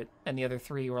 I'll do it. And the other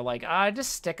three were like,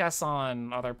 just stick us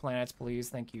on other planets, please,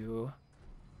 thank you.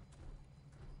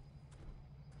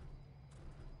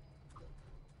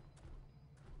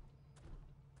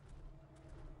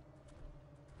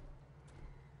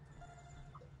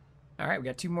 All right, we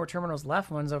got 2 more terminals left.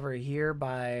 One's over here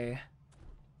by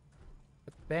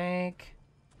the bank,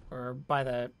 or by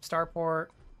the starport.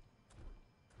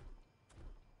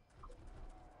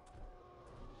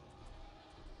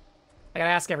 I gotta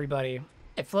ask everybody,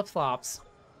 it flip-flops.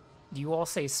 Do you all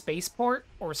say spaceport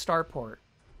or starport?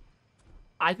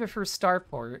 I prefer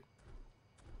starport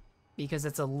because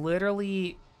it's a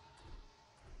literally...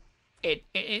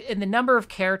 and the number of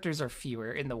characters are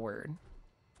fewer in the word.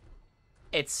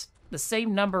 It's the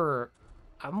same number...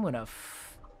 I'm gonna...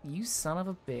 you son of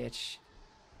a bitch.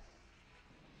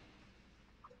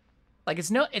 Like, it's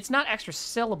not extra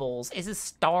syllables. Is a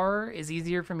star is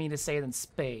easier for me to say than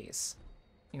space.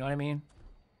 You know what I mean?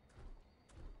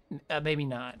 Maybe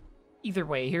not. Either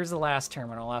way, here's the last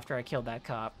terminal after I killed that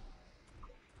cop.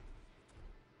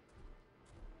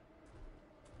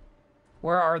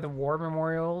 Where are the war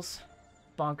memorials?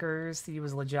 Bunkers. He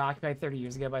was legit occupied 30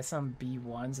 years ago by some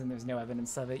B1s, and there's no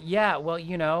evidence of it. Yeah, well,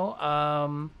 you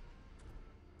know,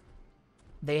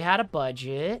 they had a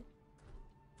budget.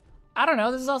 I don't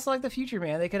know. This is also like the future,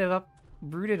 man. They could have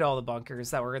uprooted all the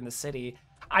bunkers that were in the city.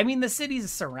 I mean, the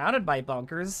city's surrounded by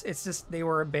bunkers. It's just they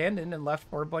were abandoned and left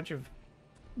for a bunch of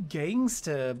gangs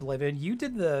to live in. You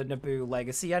did the Naboo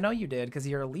legacy. I know you did, because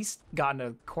you're at least gotten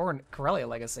a Corellia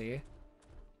legacy.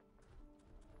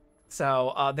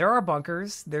 So there are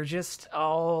bunkers. They're just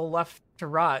all left to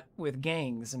rot with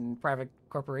gangs and private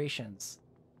corporations.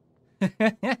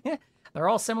 They're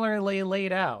all similarly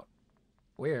laid out.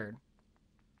 Weird.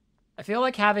 I feel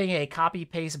like having a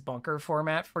copy-paste bunker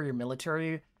format for your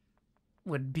military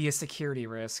would be a security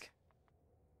risk.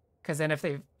 Because then if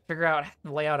they figure out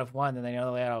the layout of one, then they know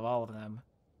the layout of all of them.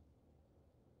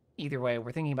 Either way,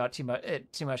 we're thinking about too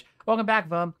much. Welcome back,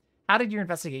 Vum. How did your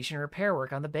investigation and repair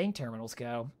work on the bank terminals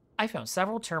go? I found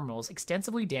several terminals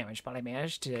extensively damaged, but I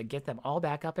managed to get them all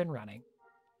back up and running.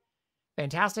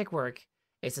 Fantastic work.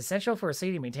 It's essential for a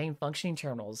city to maintain functioning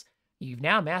terminals. You've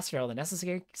now mastered all the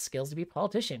necessary skills to be a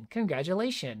politician.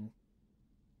 Congratulations.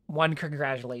 One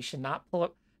congratulation, not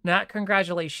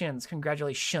congratulations.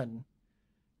 Congratulation.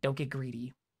 Don't get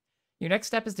greedy. Your next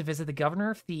step is to visit the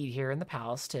governor of Theed here in the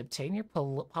palace to obtain your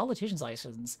politician's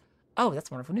license. Oh,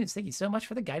 that's wonderful news. Thank you so much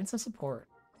for the guidance and support.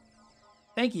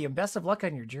 Thank you, and best of luck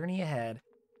on your journey ahead.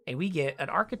 And we get an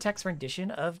architect's rendition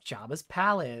of Jabba's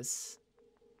palace.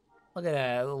 Look at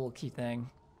that little cute thing.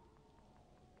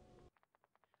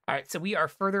 All right, so we are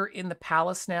further in the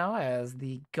palace now as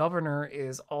the governor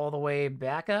is all the way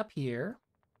back up here.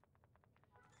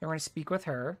 We're going to speak with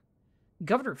her.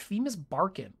 Governor Femus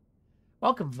Barkin.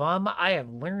 Welcome, Vum. I have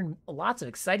learned lots of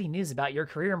exciting news about your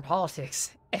career in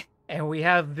politics, and we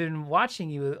have been watching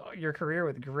your career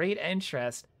with great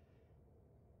interest.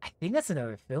 I think that's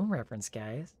another film reference,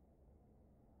 guys.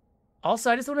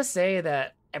 Also, I just want to say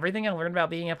that everything I learned about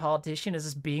being a politician is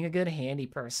just being a good handy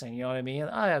person, you know what I mean?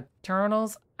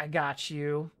 Terminals, I got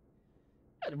you.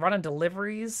 Running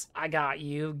deliveries, I got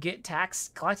you.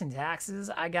 Collecting taxes,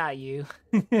 I got you.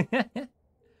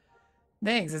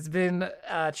 Thanks, it's been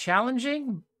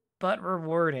challenging, but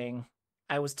rewarding.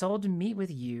 I was told to meet with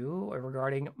you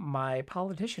regarding my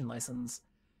politician license.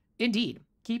 Indeed,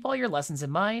 keep all your lessons in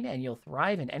mind, and you'll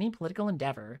thrive in any political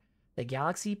endeavor the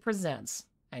galaxy presents.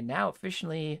 I now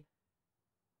officially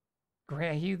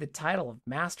grant you the title of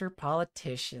Master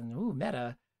Politician. Ooh,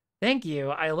 meta. Thank you.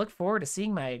 I look forward to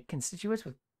seeing my constituents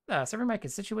with serving my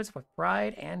constituents with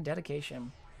pride and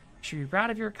dedication. You should be proud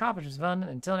of your accomplishments, Vun.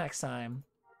 Until next time.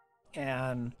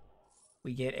 And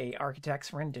we get a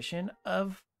architect's rendition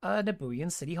of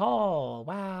Nabooian City Hall.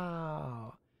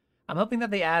 Wow. I'm hoping that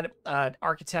they add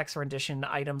architect's rendition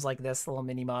items like this, little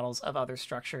mini models of other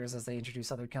structures as they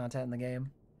introduce other content in the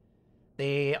game.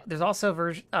 There's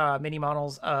also mini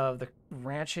models of the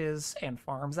ranches and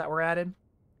farms that were added.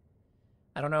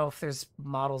 I don't know if there's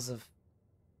models of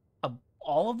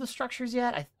all of the structures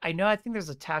yet. I think there's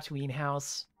a Tatooine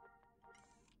house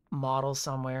model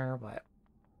somewhere, but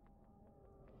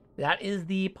that is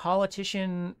the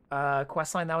politician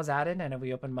questline that was added. And if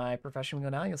we open my profession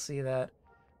window now, you'll see that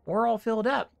we're all filled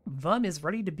up. Vum is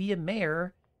ready to be a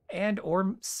mayor and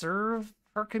or serve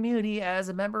her community as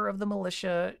a member of the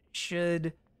militia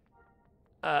should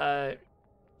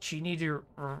she need to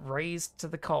rise to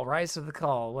the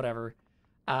call, whatever.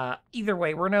 Either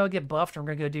way, we're gonna get buffed and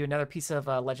we're gonna go do another piece of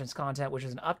Legends content, which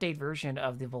is an update version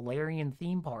of the Valarian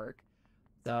theme park.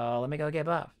 So let me go get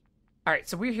buffed. All right,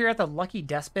 so we're here at the Lucky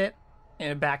Despot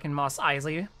and back in Mos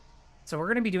Eisley. So we're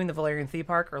gonna be doing the Valarian theme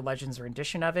park or Legends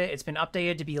rendition of it. It's been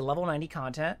updated to be level 90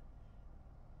 content.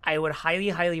 I would highly,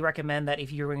 highly recommend that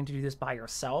if you're going to do this by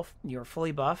yourself, you're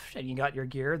fully buffed and you got your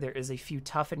gear, there is a few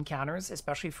tough encounters,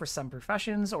 especially for some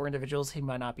professions or individuals who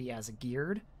might not be as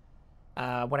geared.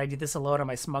 When I did this alone on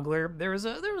my smuggler, there was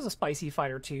a spicy fight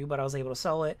or two, but I was able to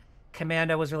sell it.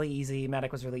 Commando was really easy,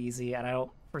 medic was really easy, and I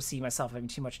don't foresee myself having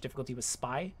too much difficulty with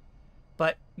spy.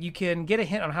 But you can get a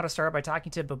hint on how to start by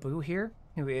talking to Babu here,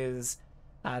 who is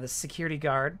the security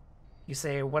guard. You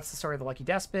say, what's the story of the Lucky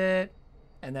Despot?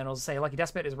 And then it'll say, Lucky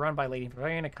Despot is run by Lady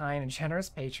Valarian, a kind and generous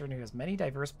patron who has many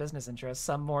diverse business interests,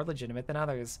 some more legitimate than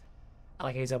others. I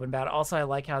like how he's open about it. Also, I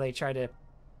like how they try to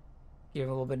give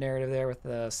a little bit of narrative there with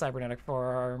the cybernetic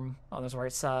forearm on his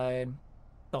right side.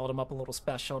 Dolled him up a little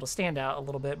special to stand out a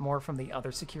little bit more from the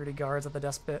other security guards at the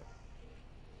Despot.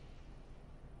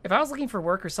 If I was looking for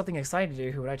work or something exciting to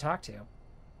do, who would I talk to?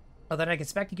 Well, then I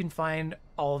expect you can find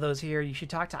all of those here. You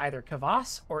should talk to either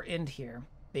Kavas or Ind here.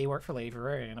 They work for Lady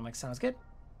Valarian. I'm like, sounds good.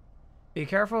 Be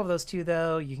careful of those two,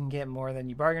 though. You can get more than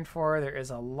you bargained for. There is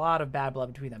a lot of bad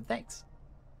blood between them. Thanks.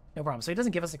 No problem. So he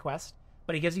doesn't give us a quest,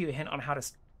 but he gives you a hint on how to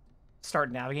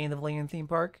start navigating the Valarian theme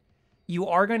park. You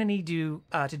are going to need to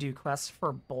do quests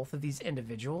for both of these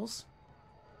individuals.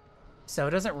 So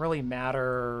it doesn't really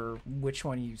matter which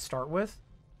one you start with.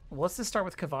 Well, let's just start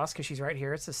with Kavas, because she's right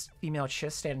here. It's this female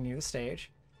chiss standing near the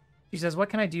stage. She says, what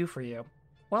can I do for you?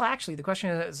 Well, actually, the question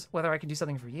is whether I can do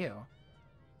something for you.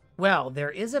 Well, there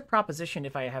is a proposition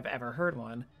if I have ever heard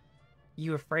one.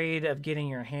 You afraid of getting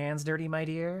your hands dirty, my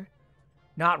dear?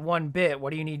 Not one bit.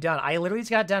 What do you need done? I literally just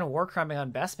got done war criming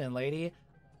on Bespin, lady.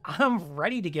 I'm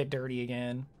ready to get dirty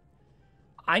again.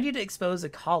 I need to expose a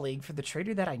colleague for the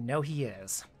traitor that I know he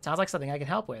is. Sounds like something I can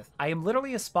help with. I am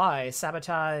literally a spy.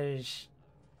 Sabotage,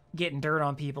 getting dirt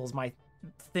on people is my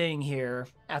thing here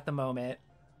at the moment.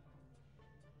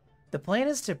 The plan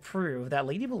is to prove that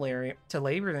Lady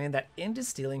Valarian that Ind is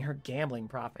stealing her gambling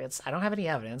profits. I don't have any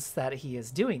evidence that he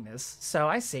is doing this, so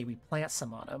I say we plant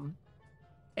some on him.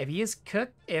 If he is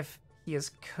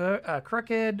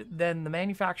crooked, then the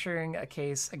manufacturing a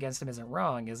case against him isn't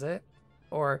wrong, is it?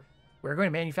 Or we're going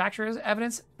to manufacture his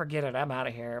evidence? Forget it, I'm out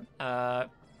of here.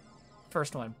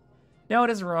 First one. No, it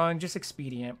isn't wrong, just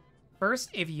expedient. First,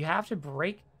 if you have to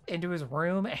break into his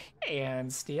room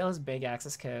and steal his big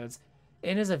access codes,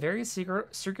 it is a very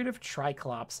secretive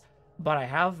Triclops, but I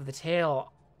have a tail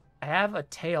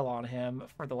on him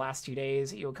for the last 2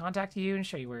 days. He will contact you and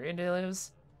show you where Indy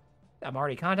lives. I'm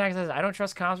already contacted. I don't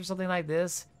trust comms or something like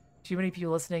this. Too many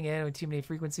people listening in with too many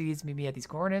frequencies meet me at these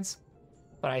coordinates.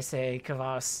 But I say,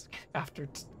 Kavas, after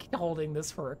holding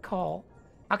this for a call,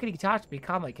 how can he talk to me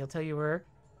calmly? He'll tell you where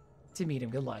to meet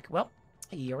him. Good luck. Well,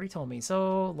 he already told me.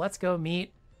 So let's go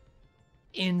meet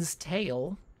Ind's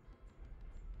tail.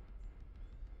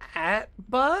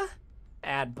 Adba.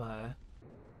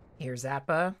 Here's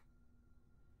Atba.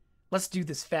 Let's do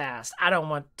this fast. I don't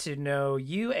want to know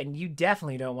you, and you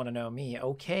definitely don't want to know me.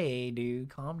 Okay, dude,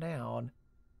 calm down.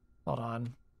 Hold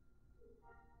on.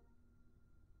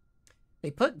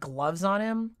 They put gloves on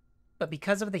him, but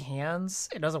because of the hands,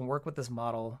 it doesn't work with this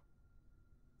model.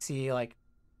 See, like,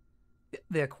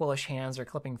 the Aquilish hands are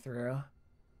clipping through.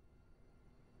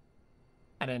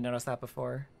 I didn't notice that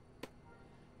before.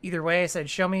 Either way, I said,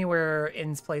 show me where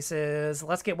Ind's place is.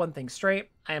 Let's get one thing straight.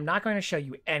 I am not going to show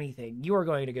you anything. You are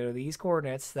going to go to these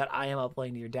coordinates that I am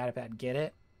uploading to your datapad. Get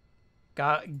it?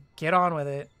 Get on with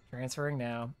it. Transferring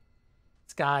now.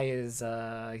 This guy is,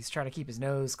 he's trying to keep his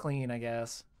nose clean, I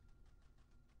guess.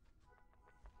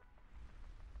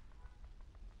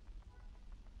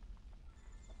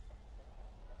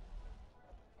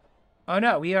 Oh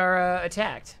no, we are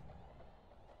attacked.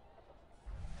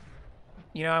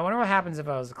 You know, I wonder what happens if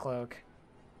I was a cloak.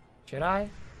 Should I?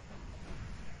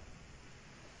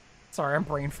 Sorry, I'm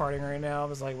brain farting right now. I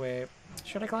was like, wait,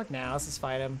 should I cloak now? Let's just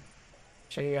fight him.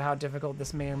 Show you how difficult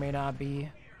this may or may not be.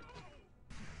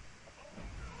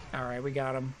 Alright, we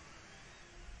got him.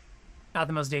 Not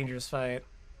the most dangerous fight.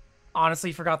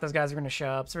 Honestly, forgot those guys were going to show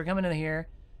up. So we're coming in here.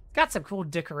 Got some cool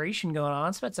decoration going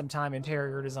on. Spent some time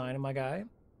interior designing, my guy.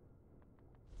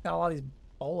 Got a lot of these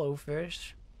bolo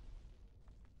fish.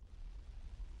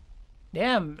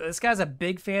 Damn, this guy's a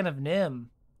big fan of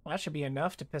Nim. Well, that should be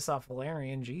enough to piss off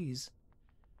Valarian, jeez.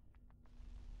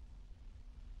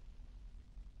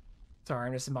 Sorry,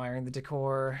 I'm just admiring the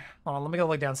decor. Hold on, let me go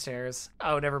look downstairs.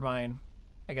 Oh, never mind.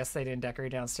 I guess they didn't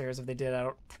decorate downstairs. If they did, I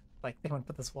don't... Like, they wouldn't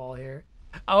put this wall here.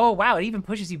 Oh, wow, it even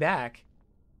pushes you back.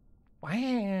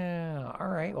 Wow. All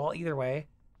right. Well, either way,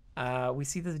 we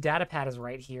see that the data pad is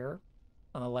right here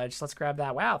on the ledge. So let's grab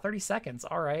that. Wow, 30 seconds.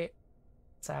 All right.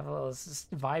 Let's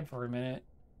just vibe for a minute.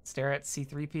 Stare at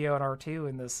C3PO and R2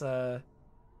 in this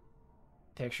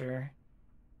picture.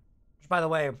 Which, by the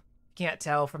way, you can't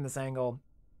tell from this angle.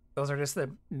 Those are just the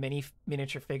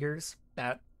miniature figures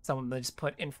that someone just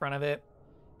put in front of it,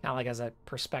 kind of like as a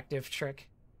perspective trick.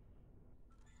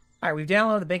 All right, we've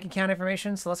downloaded the bank account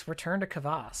information, so let's return to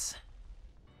Kavas.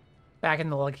 Back in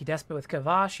the Lucky Despot with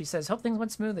Kavas, she says, hope things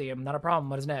went smoothly. Not a problem.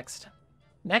 What is next?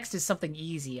 Next is something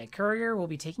easy. A courier will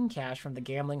be taking cash from the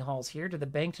gambling halls here to the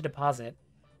bank to deposit.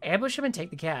 Ambush him and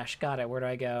take the cash. Got it. Where do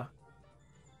I go?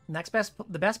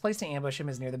 The best place to ambush him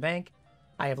is near the bank.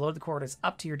 I have loaded the coordinates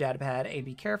up to your datapad, and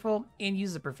be careful and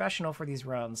use a professional for these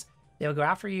runs. They will go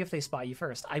after you if they spot you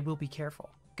first. I will be careful.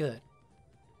 Good.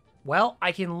 Well,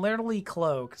 I can literally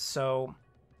cloak, so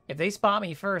if they spot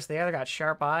me first, they either got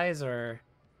sharp eyes or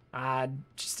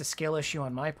just a skill issue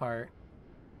on my part.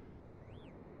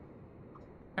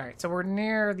 Alright, so we're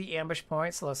near the ambush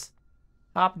point, so let's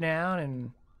hop down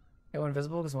and go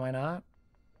invisible, because why not?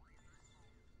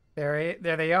 There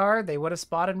they are. They would have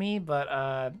spotted me,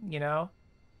 but, you know,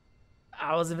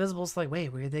 I was invisible, so like,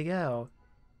 wait, where'd they go?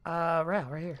 Right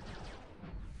here.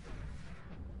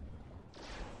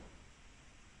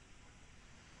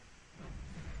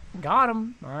 Got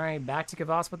him. Alright, back to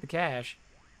Kavas with the cash.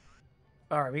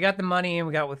 Alright, we got the money, and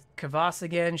we got with Kavas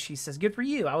again. She says, good for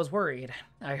you. I was worried.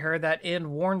 I heard that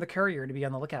Inn warned the courier to be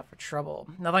on the lookout for trouble.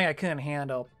 Nothing I couldn't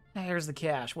handle. Here's the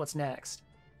cash. What's next?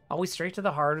 Always straight to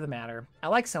the heart of the matter. I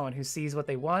like someone who sees what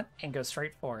they want and goes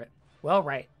straight for it. Well,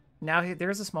 right. Now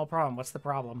there's a small problem. What's the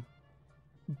problem?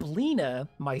 Blina,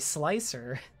 my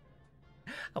slicer,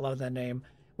 I love that name,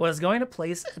 was going to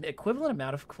place an equivalent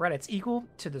amount of credits equal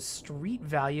to the street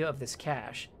value of this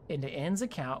cash into Inn's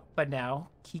account, but now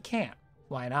he can't.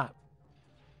 Why not?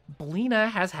 Blina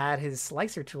has had his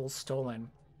slicer tools stolen.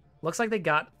 Looks like they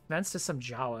got fenced to some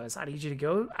Jawas. I need you to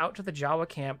go out to the Jawa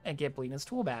camp and get Blina's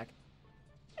tool back.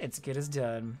 It's good as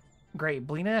done. Great.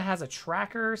 Blina has a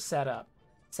tracker set up,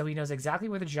 so he knows exactly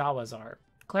where the Jawas are.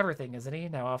 Clever thing, isn't he?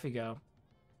 Now off you go.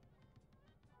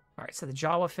 Alright, so the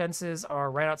Jawa fences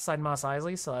are right outside Mos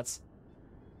Eisley, so let's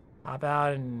hop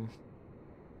out and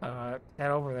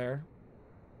head over there.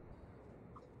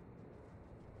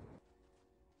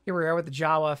 Here we are with the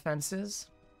Jawa fences.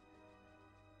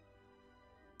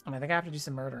 And I think I have to do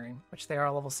some murdering, which they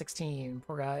are level 16.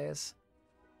 Poor guys.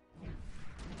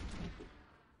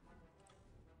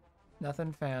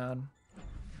 Nothing found.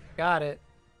 Got it.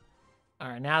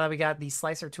 Alright, now that we got these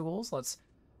slicer tools, let's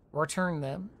return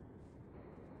them.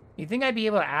 You'd think I'd be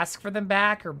able to ask for them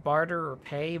back, or barter, or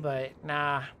pay, but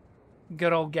nah.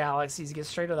 Good old Galaxies. Get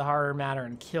straight to the harder matter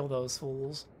and kill those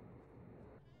fools.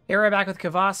 Here we're back with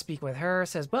Kavas, speak with her,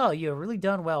 says, well, you have really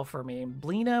done well for me.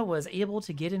 Blina was able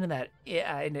to get into that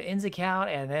into Inn's account,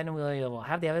 and then we'll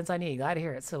have the evidence I need. Glad to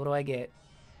hear it. So what do I get?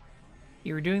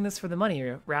 You were doing this for the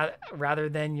money, rather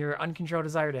than your uncontrolled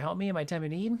desire to help me in my time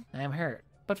of need? I am hurt.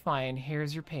 But fine,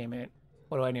 here's your payment.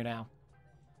 What do I do now?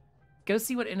 Go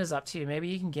see what Inn is up to. Maybe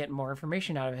you can get more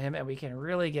information out of him, and we can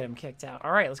really get him kicked out.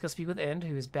 All right, let's go speak with Inn,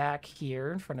 who's back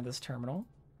here in front of this terminal.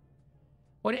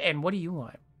 What do you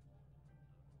want?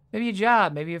 Maybe a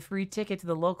job, maybe a free ticket to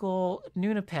the local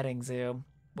Nuna petting zoo.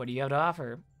 What do you have to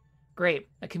offer? Great,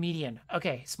 a comedian.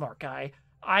 Okay, smart guy.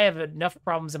 I have enough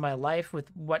problems in my life with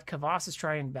what Kavas is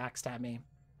trying to backstab me.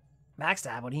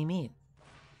 Backstab? What do you mean?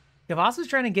 Kavas is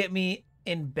trying to get me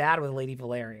in bad with Lady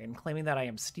Valarian, claiming that I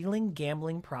am stealing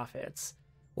gambling profits.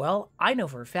 Well, I know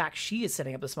for a fact she is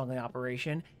setting up the smuggling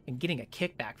operation and getting a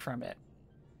kickback from it.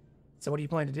 So what do you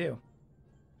plan to do?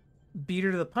 Beat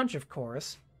her to the punch, of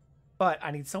course. But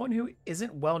I need someone who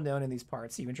isn't well known in these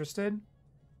parts. Are you interested?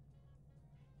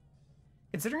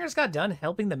 Considering I just got done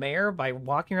helping the mayor by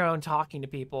walking around talking to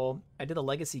people, I did the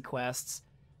legacy quests,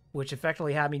 which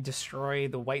effectively had me destroy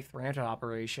the White Thranto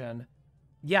operation.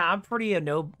 Yeah, I'm pretty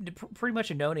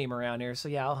much a no-name around here, so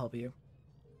yeah, I'll help you.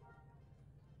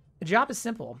 The job is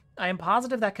simple. I am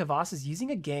positive that Kavas is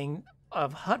using a gang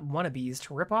of Hutt wannabes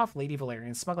to rip off Lady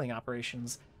Valarian's smuggling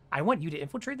operations. I want you to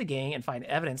infiltrate the gang and find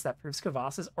evidence that proves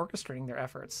Kavas is orchestrating their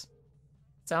efforts.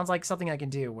 Sounds like something I can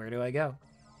do. Where do I go?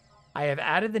 I have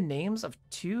added the names of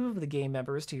 2 of the gang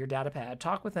members to your datapad.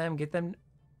 Talk with them, get them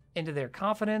into their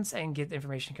confidence, and get the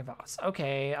information to Kavas.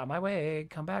 Okay, on my way.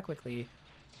 Come back quickly.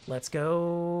 Let's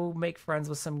go make friends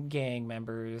with some gang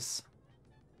members.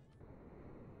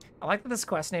 I like that this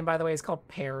quest name, by the way, is called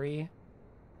Perry.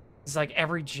 It's like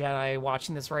every Jedi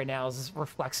watching this right now is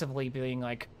reflexively being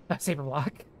like, Saber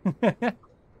block.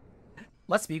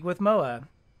 Let's speak with Moa,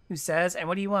 who says, and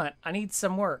what do you want? I need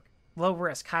some work. Low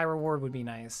risk, high reward would be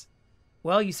nice.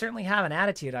 Well, you certainly have an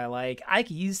attitude I like. I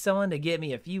could use someone to get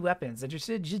me a few weapons.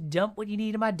 Interested? Just dump what you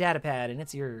need in my data pad and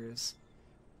it's yours.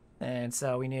 And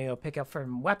so we need to pick up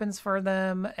some weapons for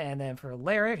them. And then for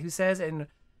Larrett, who says, and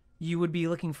you would be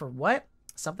looking for what?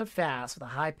 Something fast with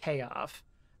a high payoff.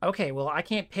 Okay, well, I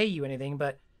can't pay you anything,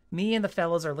 but me and the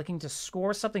fellows are looking to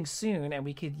score something soon, and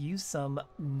we could use some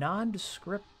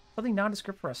something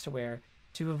nondescript for us to wear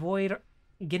to avoid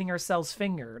getting ourselves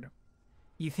fingered.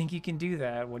 You think you can do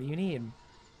that? What do you need?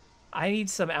 I need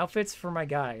some outfits for my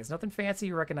guys. Nothing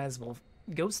fancy or recognizable.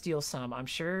 Go steal some. I'm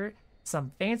sure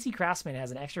some fancy craftsman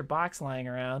has an extra box lying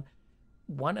around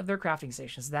one of their crafting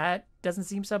stations. That doesn't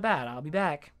seem so bad. I'll be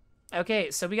back.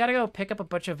 Okay, so we gotta go pick up a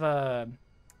bunch of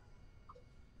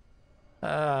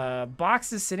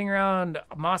boxes sitting around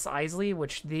Mos Eisley,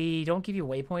 which they don't give you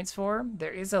waypoints for.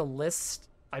 There is a list,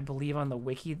 I believe, on the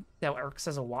wiki that works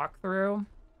as a walkthrough.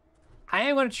 I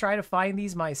am going to try to find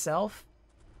these myself.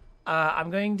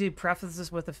 I'm going to preface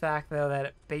this with the fact, though,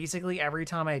 that basically every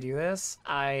time I do this,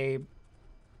 I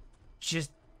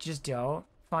just don't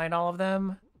find all of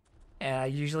them, and I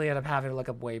usually end up having to look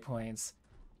up waypoints.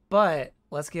 But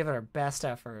let's give it our best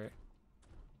effort.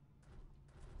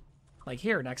 Like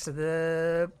here, next to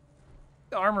the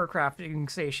armor crafting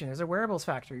station, there's a wearables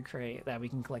factory crate that we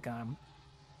can click on.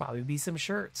 Probably be some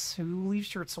shirts. Who leaves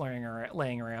shirts laying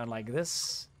around like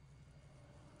this?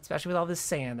 Especially with all this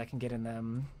sand that can get in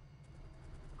them.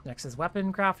 Next is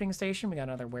weapon crafting station. We got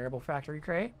another wearable factory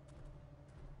crate.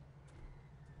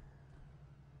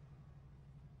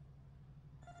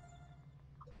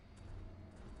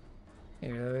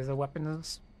 Here's a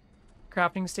weapons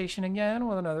crafting station again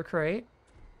with another crate.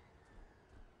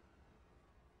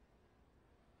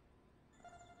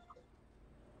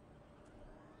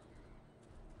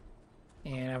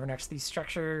 And over next to these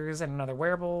structures and another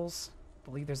wearables. I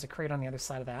believe there's a crate on the other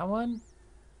side of that one.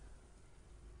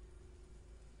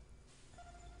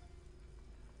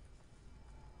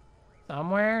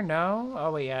 Somewhere? No?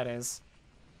 Oh, wait, yeah, it is.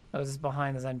 Oh, this is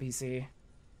behind this NPC.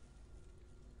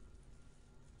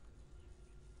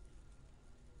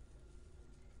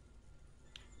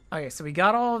 Okay, so we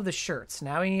got all of the shirts.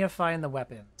 Now we need to find the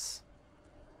weapons.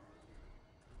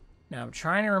 Now I'm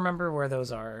trying to remember where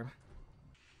those are.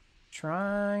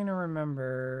 Trying to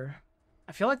remember.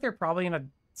 I feel like they're probably in a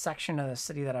section of the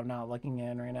city that I'm not looking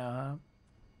in right now, huh?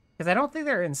 Because I don't think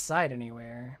they're inside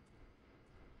anywhere.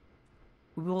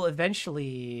 We will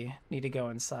eventually need to go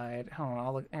inside. Hold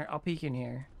on, I'll peek in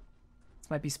here. This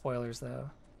might be spoilers, though.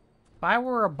 If I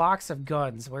were a box of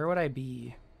guns, where would I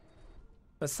be?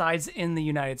 Besides in the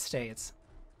United States.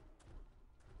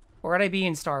 Or would I be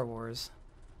in Star Wars?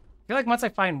 I feel like once I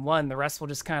find one, the rest will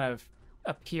just kind of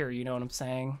appear, you know what I'm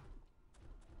saying?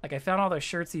 Like, I found all those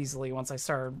shirts easily once I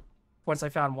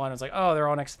found one. I was like, oh, they're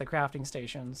all next to the crafting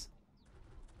stations.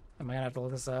 Am I gonna have to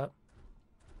look this up?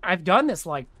 I've done this,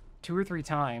 like, 2 or 3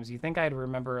 times. You think I'd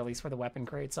remember at least where the weapon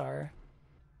crates are.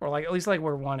 Or, like, at least, like,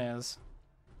 where one is.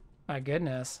 My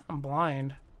goodness, I'm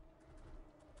blind.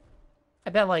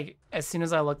 I bet, like, as soon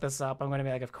as I look this up, I'm gonna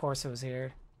be like, of course it was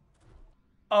here.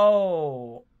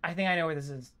 Oh, I think I know where this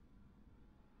is.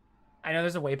 I know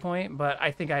there's a waypoint, but I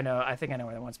think I know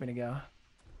where it wants me to go.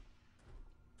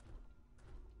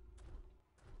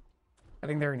 I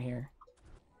think they're in here.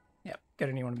 Yep,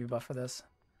 gonna need one to be buffed for this.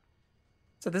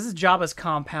 So this is Jabba's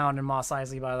compound in Mos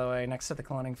Eisley, by the way, next to the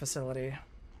cloning facility.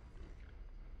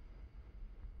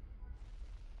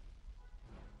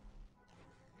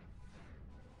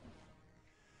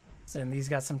 And these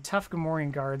got some tough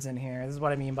Gamorrean guards in here. This is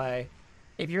what I mean by,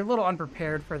 if you're a little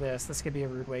unprepared for this, this could be a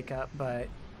rude wake up. But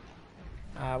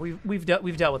we've dealt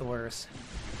with worse.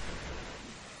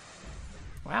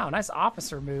 Wow, nice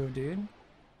officer move, dude.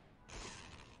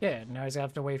 Yeah, now he's gonna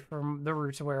have to wait for the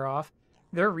route to wear off.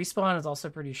 Their respawn is also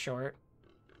pretty short.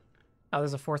 Oh,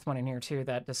 there's a 4th one in here too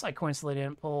that just I coincidentally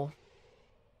didn't pull.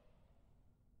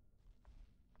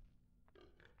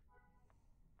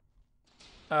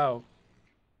 Oh.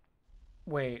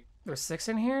 Wait, there's 6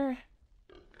 in here?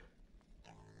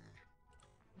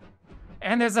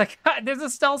 And there's a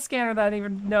stealth scanner that I didn't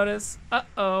even notice.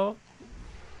 Uh-oh.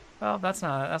 Well, that's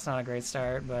not a great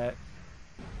start, but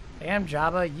damn,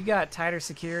 Jabba, you got tighter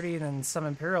security than some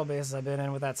Imperial bases I've been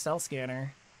in with that stealth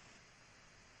scanner.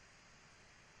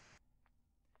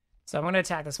 So I'm going to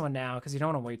attack this one now because you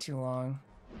don't want to wait too long.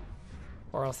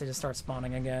 Or else they just start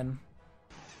spawning again.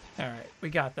 Alright, we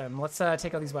got them. Let's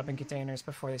take out these weapon containers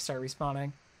before they start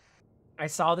respawning. I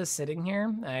saw this sitting here,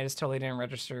 and I just totally didn't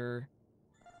register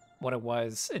what it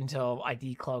was until I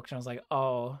decloaked, and I was like,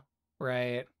 oh,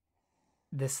 right.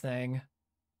 This thing.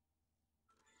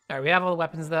 All right, we have all the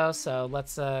weapons though, so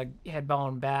let's head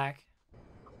balling back.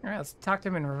 All right, let's talk to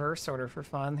him in reverse order for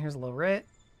fun. Here's a little writ.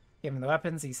 Give him the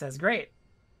weapons. He says, "Great.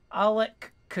 I'll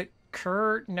let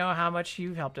Kurt know how much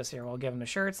you've helped us here." We'll give him the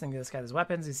shirts and give this guy his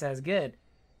weapons. He says, "Good.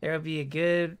 There will be a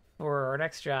good for our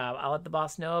next job. I'll let the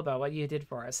boss know about what you did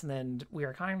for us." And then we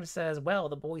are kind of says, "Well,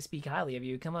 the boys speak highly of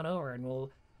you. Come on over and we'll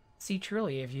see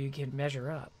truly if you can measure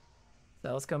up."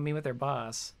 So let's go meet with their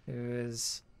boss, who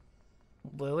is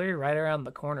literally right around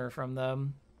the corner from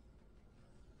them.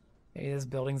 Maybe this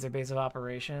building's their base of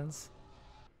operations.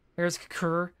 Here's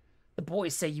Kakur. "The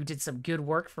boys say you did some good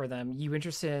work for them. You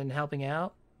interested in helping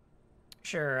out?"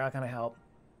 "Sure, how can I help?"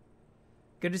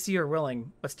 "Good to see you're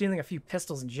willing, but stealing a few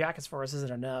pistols and jackets for us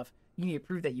isn't enough. You need to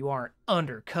prove that you aren't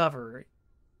undercover.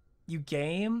 You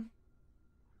game?"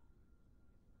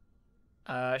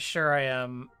 Sure I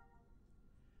am.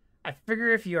 "I figure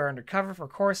if you are undercover for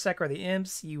Coruscant or the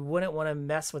Imps, you wouldn't want to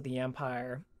mess with the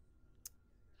Empire.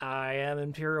 I am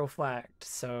Imperial flagged,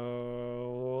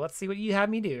 so let's see what you have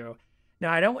me do.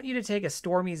 Now, I don't want you to take a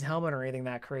Stormy's helmet or anything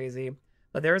that crazy,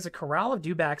 but there is a corral of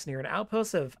dewbacks near an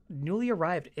outpost of newly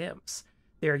arrived Imps.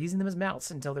 They are using them as mounts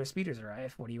until their speeders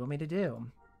arrive. What do you want me to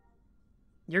do?"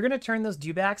 "You're going to turn those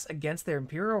dewbacks against their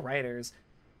Imperial riders.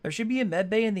 There should be a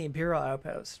medbay in the Imperial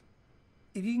outpost.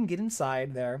 If you can get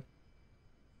inside there,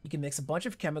 you can mix a bunch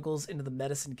of chemicals into the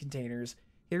medicine containers.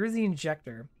 Here is the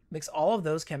injector. Mix all of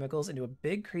those chemicals into a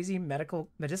big, crazy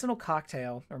medicinal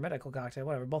cocktail, or medical cocktail,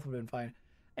 whatever, both would have been fine,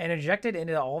 and inject it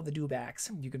into all of the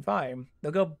dewbacks you can find.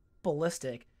 They'll go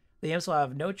ballistic. The imps will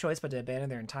have no choice but to abandon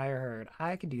their entire herd."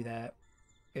 I can do that.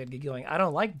 Good, get going. I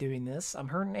don't like doing this. I'm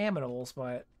hurting aminals,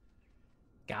 but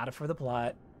got it for the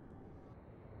plot.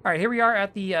 All right, here we are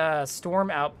at the Storm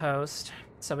Outpost.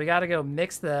 So we got to go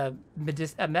mix the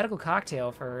medical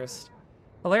cocktail first.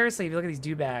 Hilariously, if you look at these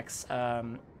dewbacks,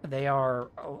 they are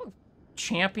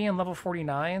champion level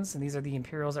 49s, and these are the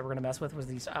Imperials that we're gonna mess with. Was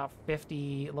these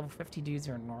level 50 dudes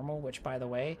are normal? Which, by the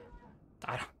way,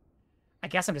 I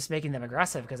guess I'm just making them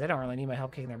aggressive because they don't really need my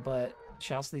help kicking their butt.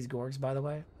 Shouts to these Gorgs, by the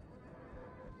way.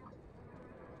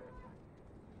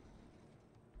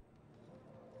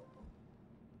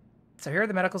 So here are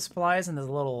the medical supplies in this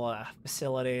little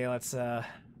facility. Let's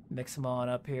mix them on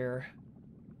up here.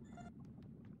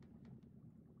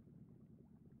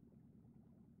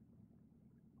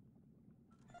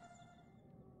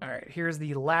 All right, here's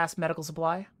the last medical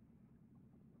supply.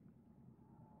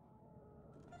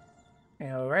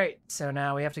 All right, so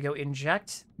now we have to go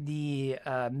inject the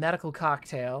medical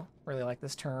cocktail, really like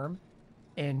this term,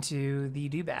 into the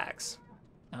dewbacks.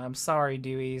 I'm sorry,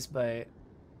 Deweys, but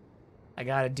I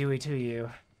gotta Dewey to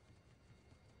you.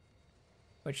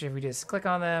 Which, if we just click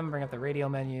on them, bring up the radio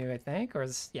menu, I think, or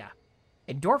is, yeah.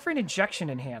 Endorphin injection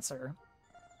enhancer.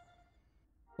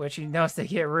 Which you notice they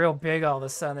get real big all of a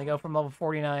sudden. They go from level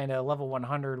 49 to level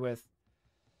 100 with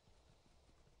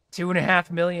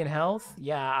 2.5 million health.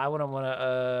 Yeah, I wouldn't want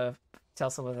to tell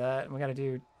someone that. We gotta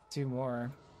do 2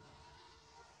 more.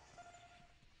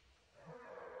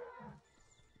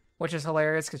 Which is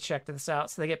hilarious, because check this out.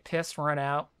 So they get pissed, run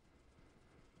out.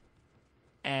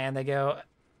 And they go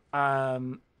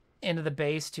into the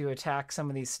base to attack some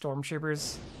of these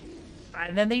stormtroopers.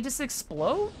 And then they just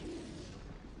explode?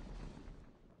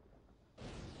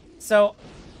 So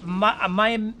my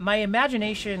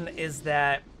imagination is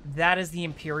that is the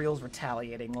Imperials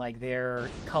retaliating, like they're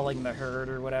culling the herd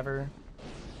or whatever.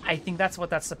 I think that's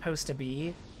what that's supposed to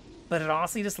be. But it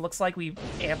honestly just looks like we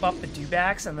amp up the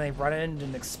dewbacks and they run in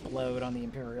and explode on the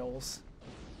Imperials.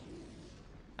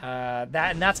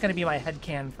 That's gonna be my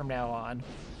headcanon from now on.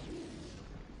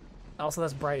 Also,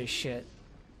 that's bright as shit.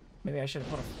 Maybe I should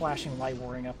have put a flashing light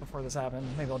warning up before this happened.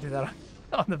 Maybe I'll do that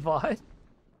on the VOD.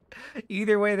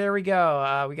 Either way, there we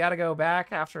go. We gotta go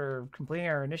back after completing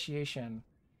our initiation.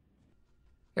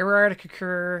 Here we are at a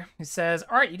Kakur, who says,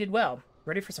 "All right, you did well.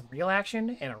 Ready for some real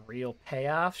action and a real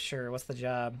payoff? Sure, what's the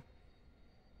job?"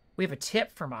 "We have a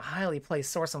tip from a highly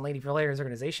placed source on Lady Valarian's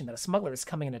organization that a smuggler is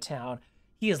coming into town.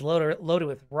 He is loaded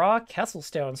with raw Kessel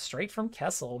stones straight from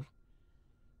Kessel."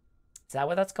 Is that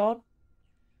what that's called?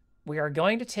 "We are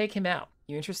going to take him out.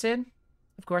 You interested?"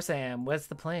 "Of course I am. What's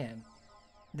the plan?"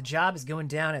 "The job is going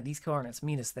down at these coordinates.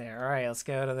 Meet us there." All right, let's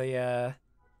go to the,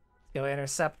 go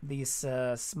intercept these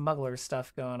smuggler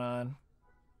stuff going on.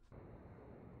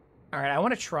 All right, I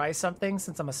want to try something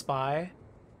since I'm a spy,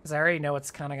 because I already know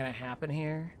what's kind of going to happen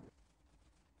here.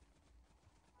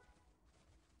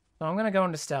 So I'm going to go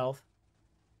into stealth.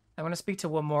 I'm going to speak to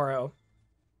Wamoro.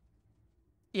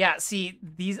 Yeah, see,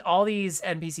 all these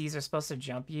NPCs are supposed to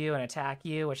jump you and attack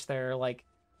you, which they're, like,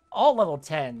 all level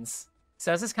 10s.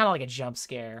 So this is kind of like a jump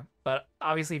scare. But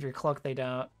obviously if you're cloaked, they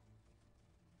don't.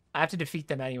 I have to defeat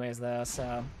them anyways, though,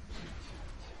 so...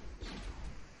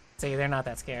 See, they're not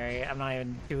that scary. I'm not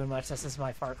even doing much. This is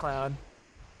my fart cloud.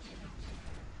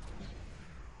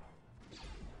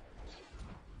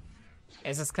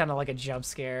 It's just kind of like a jump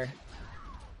scare.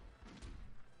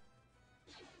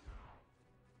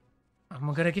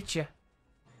 I'm gonna get you.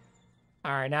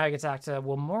 Alright, now I can talk to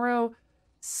Wilmoro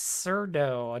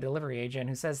Surdo, a delivery agent,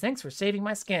 who says, "Thanks for saving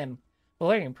my skin.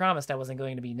 Valarian promised I wasn't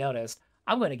going to be noticed.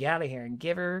 I'm going to get out of here and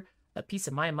give her a piece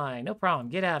of my mind. No problem,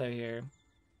 get out of here.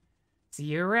 See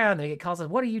you around." They get calls,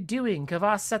 "What are you doing?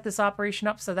 Kavas set this operation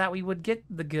up so that we would get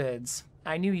the goods.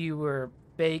 I knew you were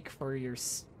fake for your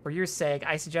sake.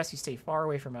 I suggest you stay far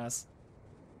away from us."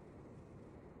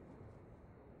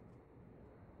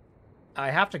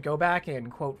 I have to go back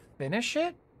and, quote, finish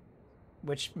it?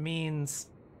 Which means...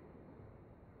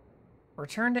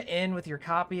 Return to Inn with your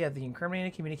copy of the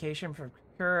incriminating communication from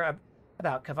Kur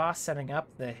about Kavas setting up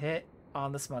the hit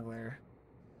on the smuggler.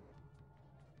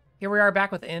 Here we are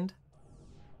back with Ind.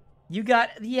 You got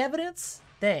the evidence?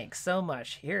 Thanks so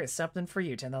much. Here is something for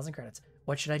you, 10,000 credits.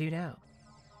 What should I do now?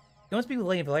 You won't speak with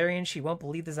Lady Valarian. She won't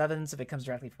believe this evidence if it comes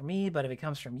directly from me, but if it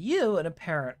comes from you, an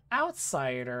apparent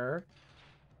outsider,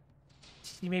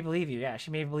 she may believe you. Yeah,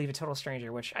 she may believe a total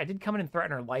stranger, which I did come in and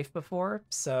threaten her life before,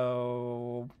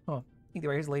 so... Oh, either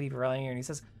way, here's Lady Valarian, and he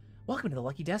says, "Welcome to the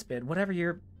Lucky Despot. Whatever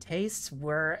your tastes,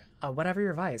 whatever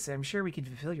your vice, I'm sure we can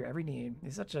fulfill your every need."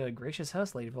 He's such a gracious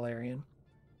host, Lady Valarian.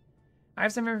 "I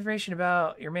have some information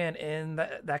about your man In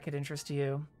that could interest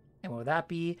you. And what would that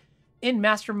be? In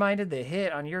masterminded the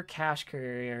hit on your cash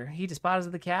courier. He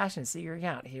deposited the cash in a secret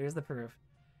account. Here's the proof.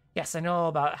 Yes, I know all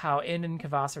about how In and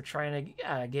Kavas are trying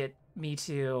to get me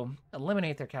to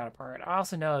eliminate their counterpart. I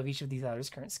also know of each of these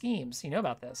others' current schemes. You know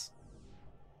about this.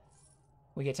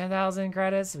 We get 10,000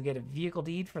 credits. We get a vehicle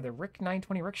deed for the Rick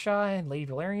 920 rickshaw." And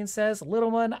Lady Valarian says,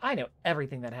 "Little one, I know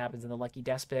everything that happens in the Lucky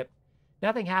Despot.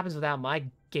 Nothing happens without my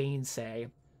gainsay.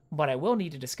 But I will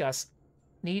need to discuss...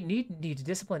 Need to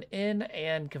discipline In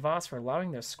and Kavas for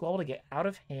allowing their squall to get out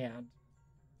of hand.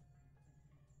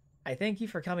 I thank you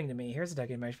for coming to me. Here's a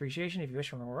token of my appreciation. If you wish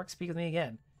for more work, speak with me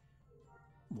again."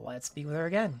 Let's speak with her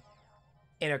again.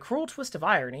 "In a cruel twist of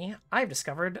irony, I've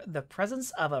discovered the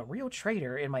presence of a real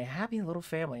traitor in my happy little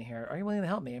family here. Are you willing to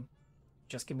help me?"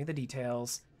 "Just give me the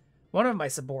details." "One of my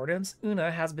subordinates,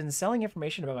 Una, has been selling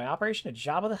information about my operation at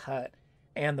Jabba the Hutt,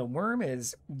 and the worm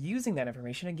is using that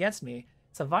information against me.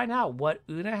 So find out what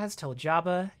Una has told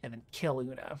Jabba, and then kill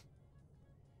Una."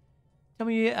 Tell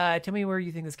me where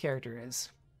you think this character is.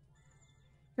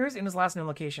 "Here's Una's last known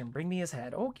location. Bring me his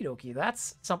head." Okie dokie.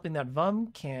 That's something that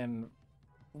Vum can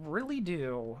really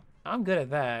do. I'm good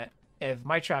at that, if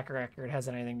my track record has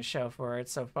anything to show for it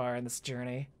so far in this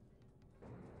journey.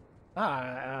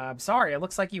 I'm sorry. It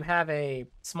looks like you have a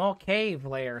small cave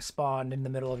layer spawned in the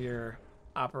middle of your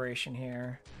operation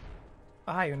here.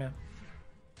 Oh, hi, Una.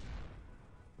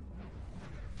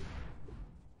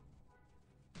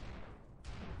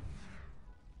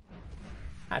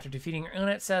 After defeating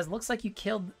Una, it says, "Looks like you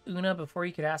killed Una before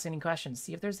you could ask any questions.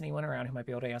 See if there's anyone around who might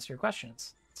be able to answer your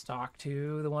questions." Let's talk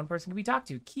to the one person who we talked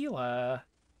to, Keela.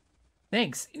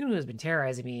 "Thanks. Una has been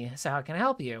terrorizing me, so how can I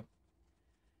help you?"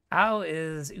 "How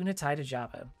is Una tied to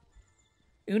Jabba?"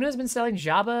 "Una has been selling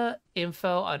Jabba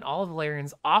info on all of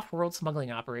Valarian's off-world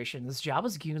smuggling operations.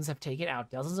 Jabba's goons have taken out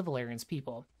dozens of Valarian's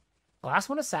people. The last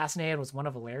one assassinated was one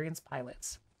of Valarian's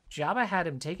pilots. Jabba had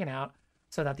him taken out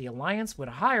so that the Alliance would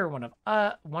hire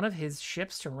one of his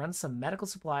ships to run some medical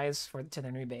supplies to their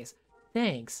new base.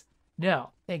 Thanks.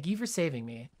 No, thank you for saving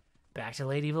me." Back to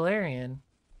Lady Valarian.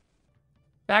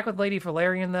 Back with Lady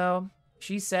Valarian, though.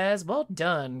 She says, "Well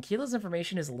done. Keela's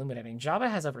information is illuminating. Jabba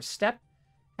has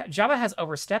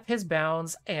overstepped his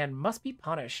bounds and must be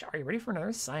punished. Are you ready for another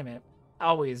assignment?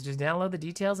 Always. Just download the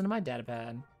details into my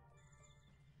datapad.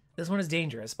 This one is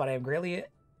dangerous, but I am greatly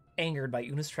angered by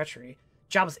Una's treachery.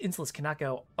 Jabba's insolence cannot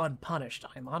go unpunished.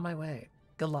 I'm on my way.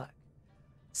 Good luck.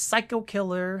 Psycho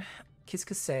killer.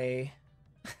 Kiskase."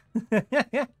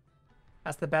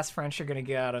 That's the best French you're going to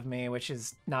get out of me, which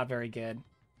is not very good.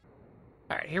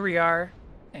 Alright, here we are.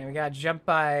 And we got jumped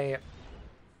by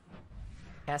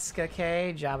Keska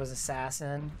K, Jabba's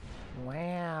assassin.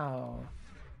 Wow.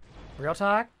 Real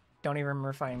talk? Don't even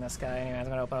remember fighting this guy. Anyway, I'm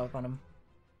going to open up on him.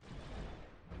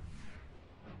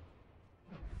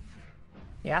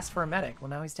 He asked for a medic. Well,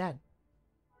 now he's dead.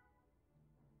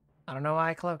 I don't know why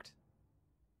I cloaked.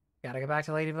 Gotta go back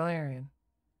to Lady Valarian.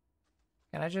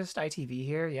 Can I just ITV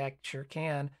here? Yeah, sure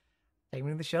can. Take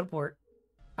me to the shuttle port.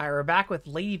 Alright, we're back with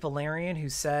Lady Valarian, who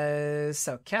says,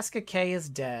 "So Keska K is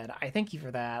dead. I thank you for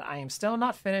that. I am still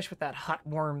not finished with that hot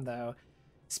worm, though.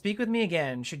 Speak with me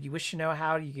again, should you wish to know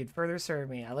how you could further serve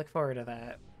me. I look forward to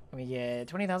that. We get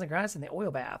 20,000 credits in the oil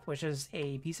bath, which is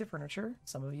a piece of furniture.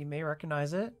 Some of you may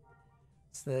recognize it.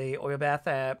 It's the oil bath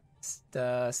that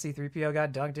C-3PO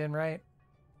got dunked in, right?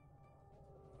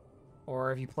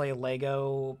 Or if you play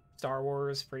Lego Star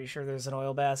Wars, pretty sure there's an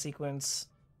oil bath sequence.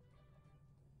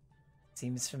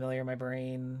 Seems familiar in my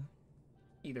brain.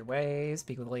 Either way,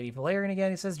 speak with Lady Valarian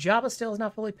again. He says, Jabba still is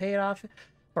not fully paid off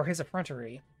for his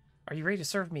effrontery. Are you ready to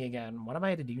serve me again? What am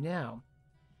I to do now?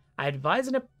 I advise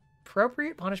an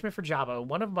appropriate punishment for Jabba.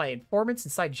 One of my informants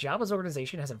inside Jabba's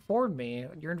organization has informed me.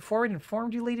 Your informant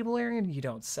informed you, Lady Valarian? You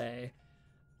don't say.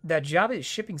 That Jabba is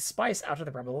shipping spice out to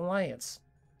the Rebel Alliance.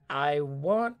 I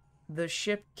want the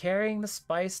ship carrying the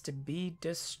spice to be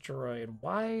destroyed.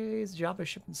 Why is Jabba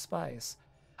shipping spice?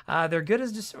 Their good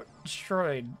is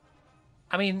destroyed.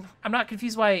 I mean, I'm not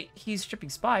confused why he's shipping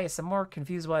spice. I'm more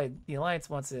confused why the Alliance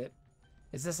wants it.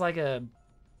 Is this like a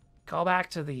callback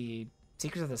to the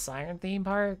Secrets of the Siren theme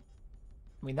part?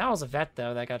 I mean, that was a vet,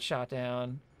 though, that got shot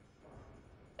down.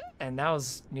 And that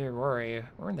was near Rory.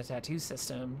 We're in the tattoo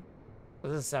system.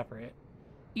 Well, this is separate.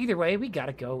 Either way, we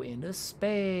gotta go into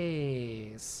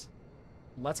space.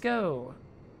 Let's go.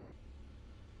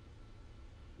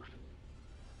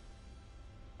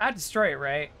 I'd destroy it,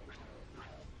 right?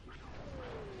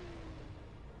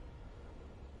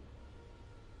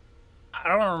 I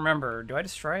don't remember. Do I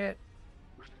destroy it?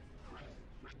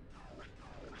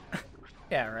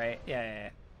 Yeah, right. Yeah.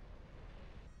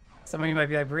 Some of you might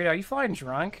be like, Burrito, are you flying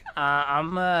drunk?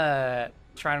 I'm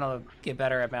trying to get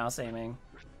better at mouse aiming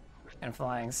and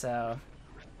flying, so...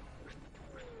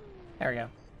 There we go.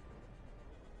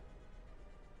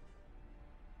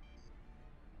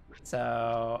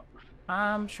 So,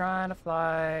 I'm trying to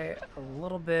fly a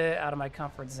little bit out of my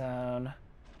comfort zone.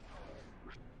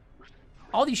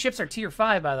 All these ships are tier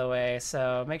 5, by the way,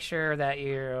 so make sure that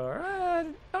you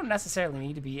don't necessarily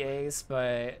need to be ace,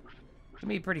 but you can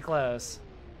be pretty close.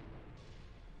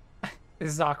 This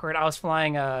is awkward. I was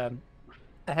flying a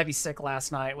heavy sick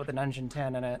last night with an engine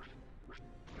 10 in it.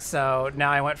 So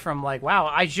now I went from like, wow,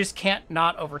 I just can't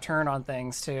not overturn on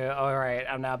things to, all right,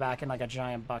 I'm now back in like a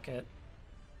giant bucket.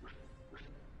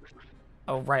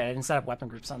 Oh, right, I didn't set up weapon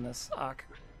groups on this. Fuck.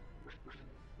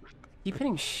 Keep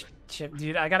hitting ship,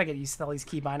 dude. I gotta get used to all these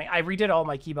key binding. I redid all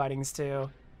my key bindings too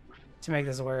to make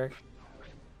this work.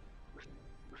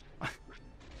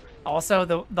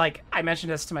 Also, I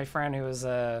mentioned this to my friend who was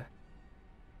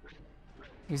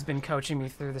who's been coaching me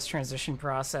through this transition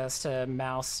process to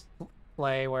mouse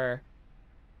play, where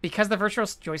because the virtual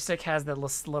joystick has the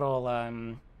little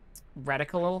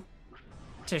reticle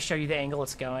to show you the angle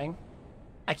it's going,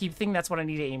 I keep thinking that's what I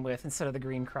need to aim with instead of the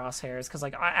green crosshairs, because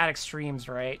like at extremes,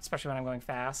 right, especially when I'm going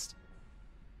fast,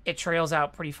 it trails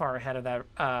out pretty far ahead of that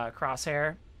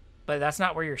crosshair, but that's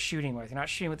not where you're shooting with. You're not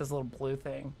shooting with this little blue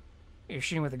thing. You're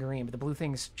shooting with the green, but the blue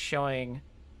thing's showing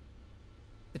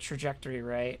the trajectory,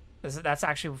 right? That's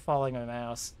actually following my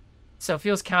mouse. So it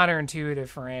feels counterintuitive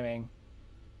for aiming.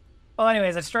 Well,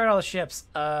 anyways, I destroyed all the ships.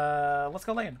 Let's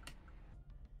go land.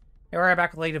 Here we are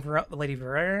back with Lady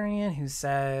Valarian, who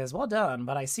says, well done,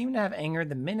 but I seem to have angered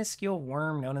the minuscule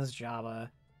worm known as Jabba.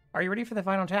 Are you ready for the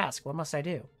final task? What must I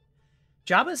do?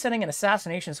 Jabba is sending an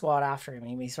assassination squad after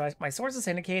me. My sources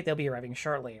indicate they'll be arriving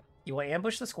shortly. You will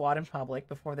ambush the squad in public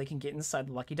before they can get inside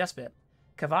the Lucky Despot.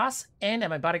 Kavas and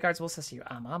my bodyguards will assist you.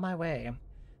 I'm on my way.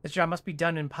 This job must be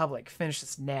done in public. Finish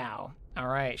this now.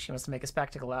 Alright, she wants to make a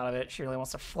spectacle out of it. She really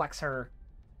wants to flex her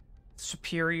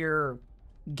superior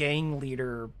gang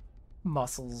leader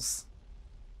muscles.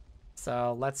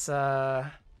 So let's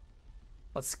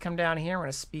come down here. We're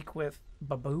gonna speak with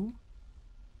Babu,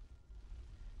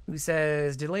 who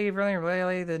says, did Lady Valarian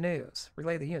relay the news?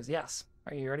 Relay the news, yes.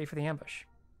 Are you ready for the ambush?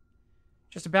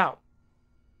 Just about.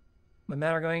 My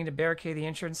men are going to barricade the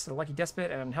entrance to the Lucky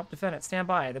Despot and help defend it. Stand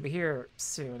by. They'll be here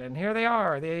soon. And here they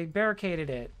are. They barricaded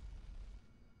it.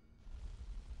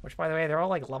 Which, by the way, they're all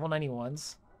like level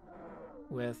 91s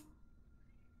with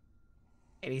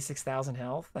 86,000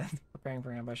 health. Preparing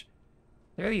for ambush.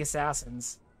 They're the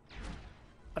assassins.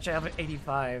 Watch out for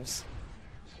 85s.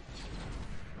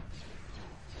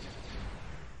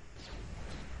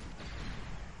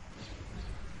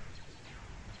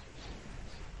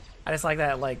 I just like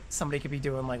that, like, somebody could be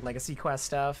doing, like, legacy quest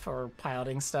stuff or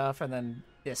piloting stuff, and then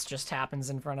this just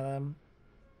happens in front of them.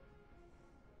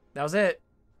 That was it.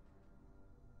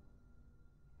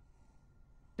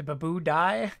 Did Babu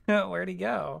die? Where'd he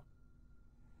go?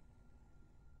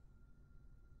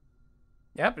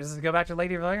 Yep, this is go back to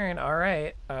Lady Valarian.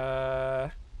 Alright.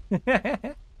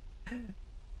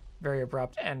 Very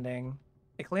abrupt ending.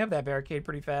 They clean up that barricade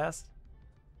pretty fast.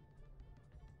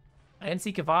 I didn't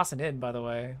see Kavasan in, by the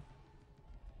way.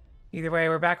 Either way,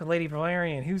 we're back with Lady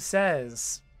Valarian, who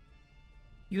says,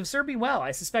 "You have served me well.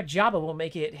 I suspect Jabba will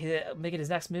make it his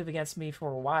next move against me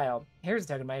for a while. Here's a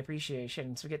token of my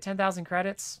appreciation. So we get 10,000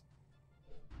 credits.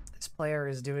 This player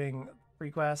is doing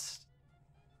free quest.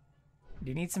 Do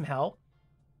you need some help?"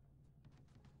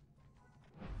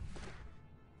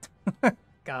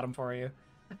 Got him for you.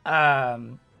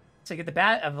 So you get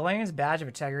the Valerian's Badge of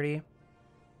Integrity.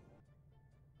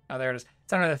 Oh, there it is.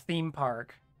 It's under the theme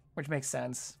park, which makes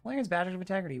sense. Valerian's Badge of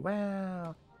Integrity.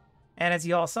 Wow. And as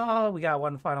you all saw, we got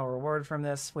one final reward from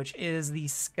this, which is the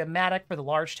schematic for the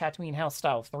large Tatooine House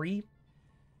Style 3.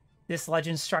 This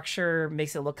legend structure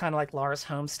makes it look kind of like Lara's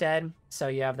homestead. So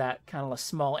you have that kind of a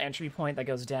small entry point that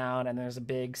goes down, and there's a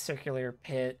big circular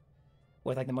pit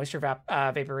with like the moisture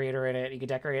vaporator in it. You can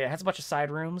decorate it. It has a bunch of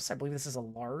side rooms. I believe this is a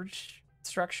large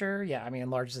structure. Yeah, I mean,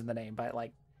 large is in the name, but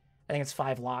like, I think it's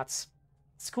 5 lots.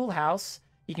 It's a cool house.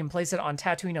 You can place it on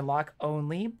Tatooine and Lock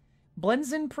only.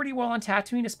 Blends in pretty well on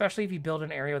Tatooine, especially if you build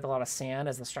an area with a lot of sand,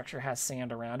 as the structure has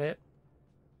sand around it.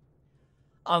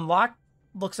 On Lock,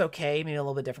 looks okay, maybe a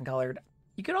little bit different colored.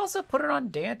 You could also put it on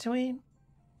Dantooine,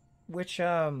 which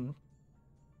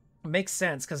makes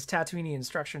sense, because Tatooine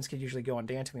instructions could usually go on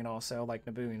Dantooine also, like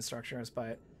Naboo instructions,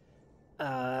 but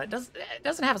it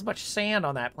doesn't have as much sand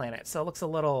on that planet, so it looks a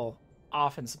little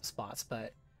off in some spots,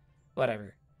 but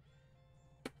whatever.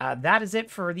 That is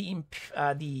it for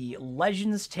the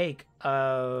Legends take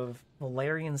of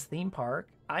Valarian's theme park.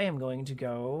 I am going to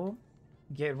go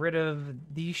get rid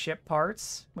of these ship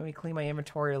parts. Let me clean my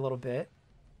inventory a little bit,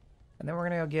 and then we're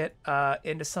going to go get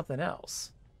into something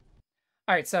else.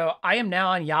 All right, so I am now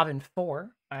on Yavin 4.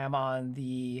 I am on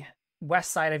the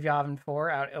west side of Yavin 4,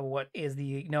 out of what is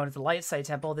known as the Light Side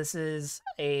Temple. This is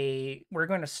we're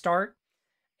going to start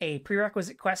a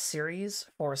prerequisite quest series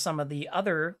for some of the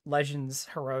other Legends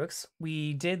heroics.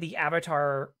 We did the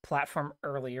Avatar platform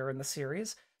earlier in the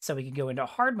series, so we can go into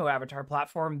hard mode Avatar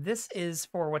platform. This is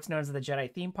for what's known as the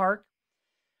Jedi theme park.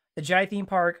 The Jedi theme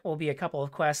park will be a couple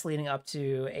of quests leading up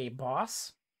to a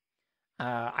boss.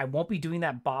 I won't be doing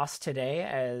that boss today,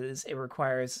 as it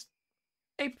requires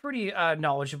a pretty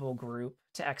knowledgeable group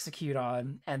to execute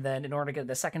on. And then in order to get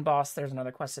the second boss, there's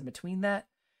another quest in between that.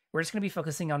 We're just going to be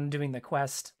focusing on doing the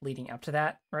quest leading up to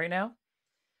that right now.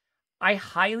 I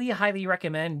highly, highly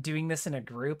recommend doing this in a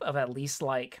group of at least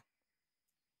like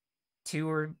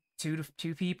two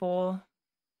people,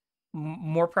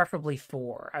 more preferably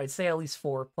 4. I would say at least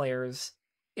 4 players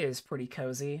is pretty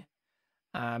cozy,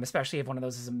 especially if one of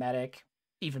those is a medic.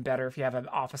 Even better if you have an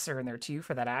officer in there too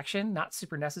for that action. Not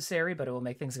super necessary, but it will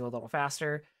make things go a little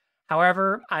faster.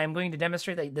 However, I'm going to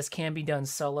demonstrate that this can be done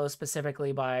solo,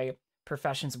 specifically by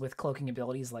professions with cloaking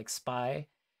abilities like Spy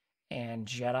and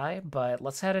Jedi. But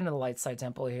let's head into the Light Side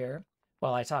Temple here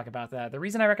while I talk about that. The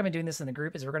reason I recommend doing this in the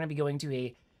group is we're going to be going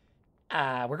to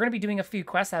doing a few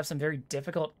quests that have some very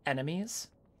difficult enemies.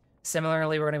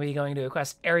 Similarly, we're going to be going to a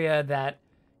quest area that,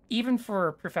 even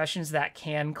for professions that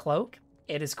can cloak,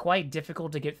 it is quite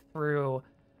difficult to get through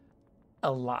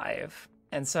alive.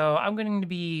 And so I'm going to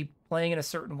be playing in a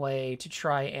certain way to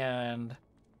try and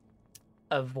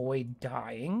avoid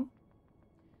dying.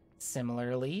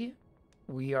 Similarly,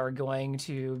 we are going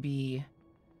to be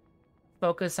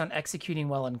focused on executing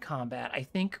well in combat. I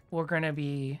think we're going to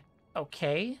be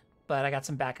okay, but I got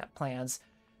some backup plans.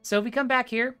 So if we come back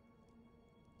here,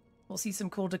 we'll see some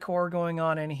cool decor going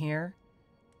on in here.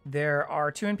 There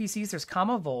are 2 NPCs. There's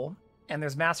Kama Vol and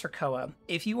there's Master Koa.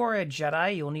 If you are a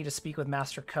Jedi, you'll need to speak with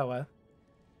Master Koa.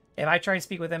 If I try to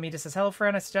speak with him, he just says, "Hello,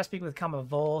 friend. I suggest speak with Kama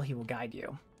Vol. He will guide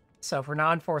you." So for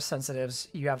non-force sensitives,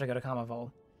 you have to go to Kama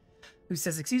Vol, who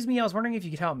says, "Excuse me, I was wondering if you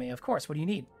could help me." "Of course, what do you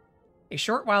need?" "A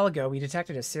short while ago, we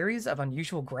detected a series of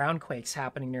unusual ground quakes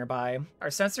happening nearby. Our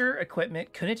sensor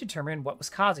equipment couldn't determine what was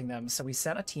causing them, so we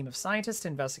sent a team of scientists to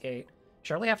investigate.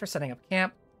 Shortly after setting up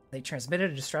camp, they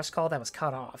transmitted a distress call that was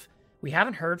cut off. We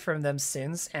haven't heard from them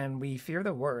since, and we fear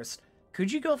the worst.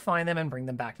 Could you go find them and bring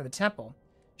them back to the temple?"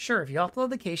 "Sure, if you upload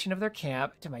the location of their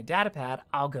camp to my datapad,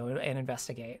 I'll go and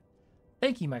investigate."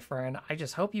 "Thank you, my friend. I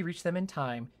just hope you reach them in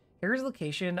time. Here's the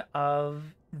location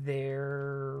of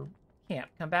their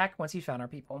camp. Come back once you've found our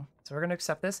people." So we're going to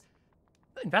accept this.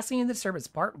 Investigating the disturbance,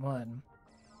 part 1.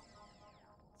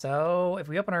 So if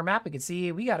we open our map, we can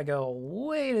see we got to go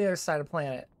way to the other side of the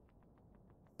planet.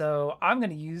 So I'm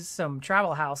going to use some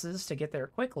travel houses to get there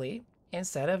quickly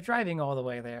instead of driving all the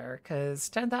way there, because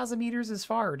 10,000 meters is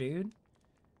far, dude.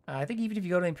 I think even if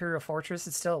you go to the Imperial Fortress,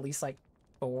 it's still at least like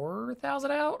 4,000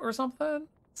 out or something.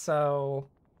 So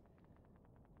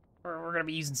we're going to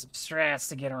be using some strats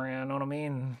to get around, know what I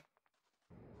mean?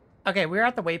 Okay, we're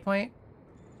at the waypoint.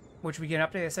 which we get an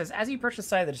update that says, as you approach the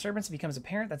site of the disturbance, it becomes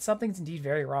apparent that something's indeed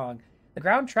very wrong. The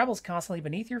ground trembles constantly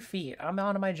beneath your feet. I'm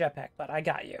on my jetpack, but I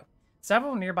got you.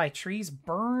 Several nearby trees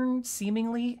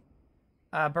seemingly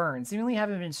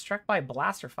having been struck by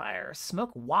blaster fire.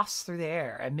 Smoke wafts through the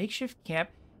air. A makeshift camp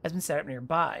has been set up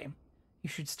nearby. You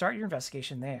should start your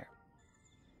investigation there.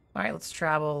 All right, let's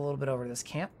travel a little bit over to this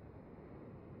camp.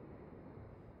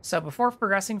 So before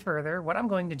progressing further, what I'm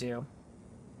going to do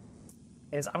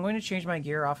is I'm going to change my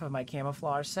gear off of my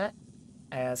camouflage set,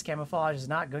 as camouflage is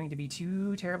not going to be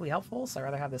too terribly helpful, so I'd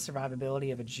rather have the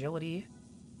survivability of agility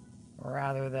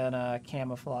rather than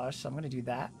camouflage, so I'm going to do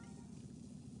that.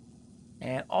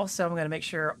 And also I'm going to make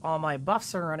sure all my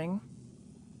buffs are running.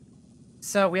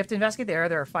 So we have to investigate the area.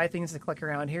 There are 5 things to click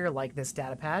around here, like this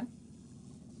data pad.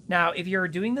 Now, if you're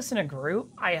doing this in a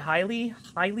group, I highly,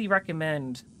 highly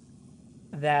recommend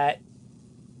that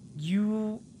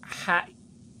you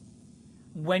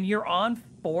when you're on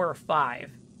 4 or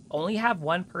 5, only have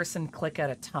one person click at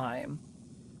a time.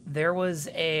 There was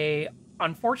a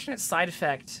unfortunate side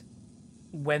effect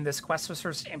when this quest was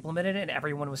first implemented and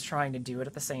everyone was trying to do it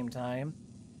at the same time.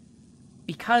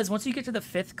 Because once you get to the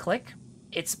 5th click,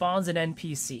 it spawns an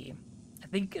NPC. I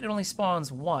think it only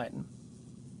spawns 1.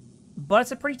 But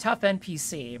it's a pretty tough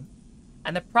NPC.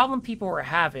 And the problem people were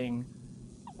having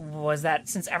was that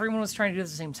since everyone was trying to do it at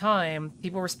the same time,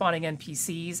 people were spawning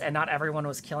NPCs and not everyone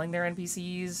was killing their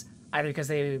NPCs, either because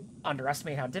they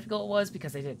underestimated how difficult it was,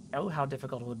 because they didn't know how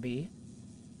difficult it would be,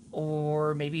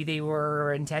 or maybe they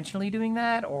were intentionally doing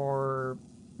that, or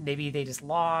maybe they just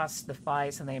lost the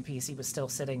fights and the NPC was still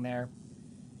sitting there.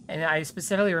 And I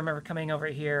specifically remember coming over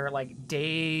here like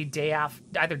day after,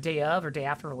 either day of or day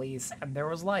after release, and there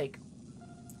was like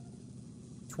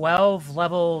 12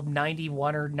 level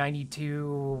 91 or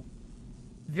 92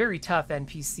 very tough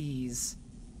NPCs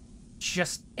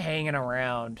just hanging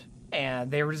around,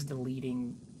 and they were just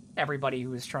deleting everybody who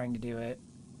was trying to do it.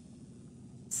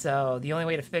 So the only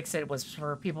way to fix it was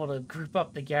for people to group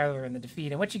up together in the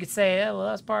defeat. And what you could say, oh, well,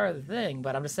 that's part of the thing.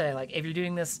 But I'm just saying, like, if you're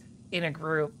doing this in a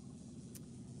group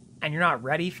and you're not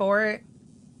ready for it, it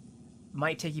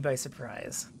might take you by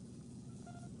surprise.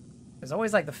 There's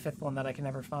always, like, the 5th one that I can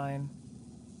never find.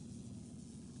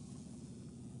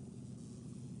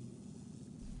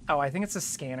 Oh, I think it's a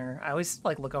scanner. I always,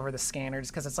 like, look over the scanner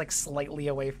just because it's, like, slightly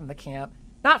away from the camp.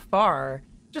 Not far,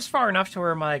 just far enough to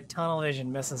where my tunnel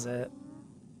vision misses it.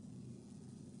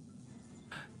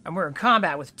 And we're in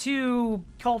combat with 2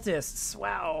 cultists.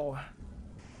 Wow.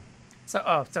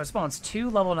 So it spawns 2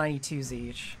 level 92s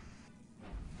each.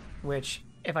 Which,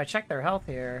 if I check their health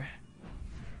here...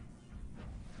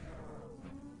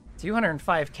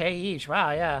 205k each.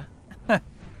 Wow, yeah.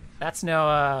 That's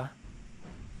no,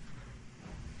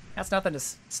 that's nothing to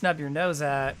snub your nose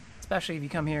at, especially if you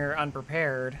come here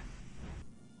unprepared.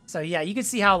 So yeah, you can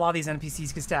see how a lot of these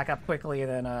NPCs can stack up quickly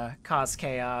and then cause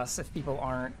chaos if people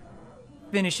aren't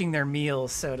finishing their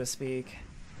meals, so to speak.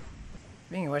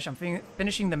 Speaking of which, I'm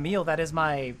finishing the meal that is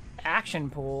my action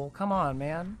pool. Come on,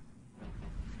 man.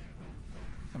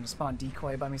 I'm gonna spawn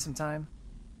decoy, buy me some time.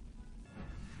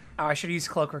 Oh, I should use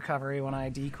cloak recovery when I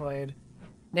decoyed.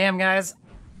 Damn, guys.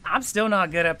 I'm still not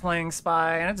good at playing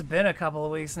Spy, and it's been a couple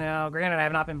of weeks now. Granted, I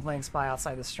have not been playing Spy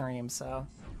outside the stream, so...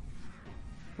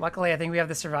 Luckily, I think we have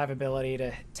the survivability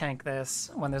to tank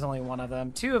this when there's only 1 of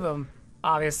them. 2 of them,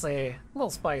 obviously, a little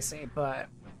spicy, but...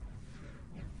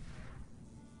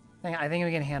 I think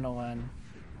we can handle 1.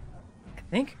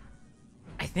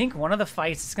 I think one of the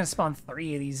fights is going to spawn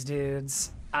 3 of these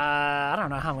dudes. I don't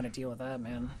know how I'm going to deal with that,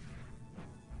 man.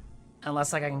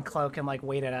 Unless, like, I can cloak and, like,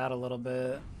 wait it out a little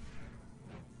bit.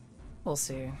 We'll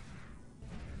see.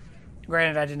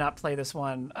 Granted, I did not play this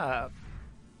one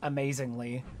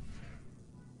amazingly.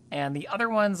 And the other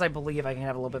ones, I believe I can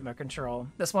have a little bit more control.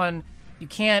 This one, you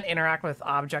can't interact with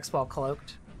objects while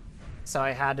cloaked. So I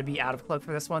had to be out of cloak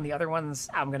for this one. The other ones,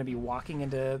 I'm going to be walking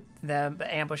into them,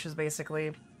 the ambushes,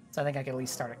 basically. So I think I can at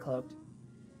least start it cloaked.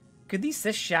 Could these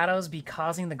Sith shadows be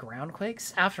causing the ground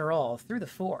quakes? After all, through the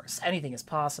Force, anything is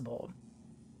possible.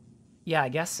 Yeah, I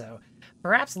guess so.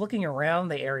 Perhaps looking around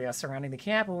the area surrounding the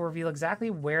camp will reveal exactly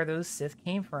where those Sith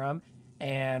came from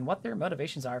and what their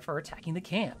motivations are for attacking the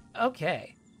camp.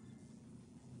 Okay.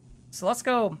 So let's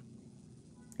go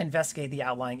investigate the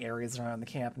outlying areas around the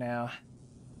camp now.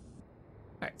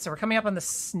 Alright, so we're coming up on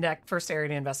the first area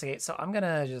to investigate, so I'm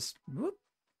gonna just... Whoop.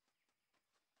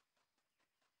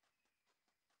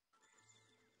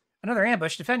 Another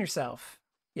ambush, defend yourself.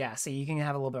 Yeah, see, you can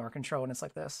have a little bit more control when it's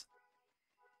like this.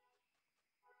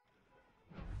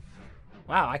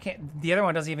 Wow, I can't... The other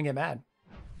one doesn't even get mad.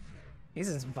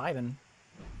 He's just vibing.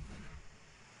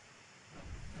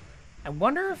 I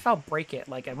wonder if I'll break it.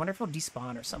 Like, I wonder if he'll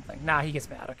despawn or something. Nah, he gets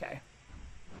mad. Okay.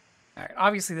 All right.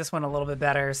 Obviously, this went a little bit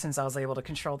better since I was able to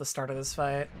control the start of this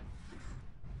fight.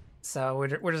 So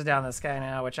we're just down this guy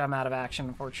now, which I'm out of action,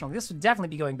 unfortunately. This would definitely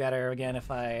be going better, again, if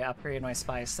I upgrade my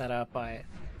spy setup, but...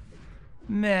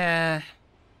 Meh.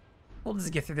 We'll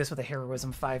just get through this with a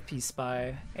heroism 5-piece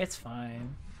spy. It's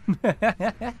fine.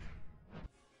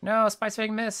 No, spy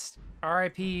swing missed.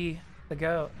 R.I.P. the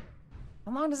goat.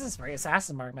 How long does this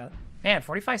assassin mark, man? Man,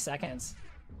 45 seconds.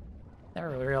 Never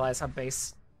really realized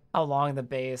how long the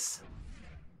base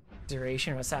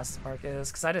duration of assassin's mark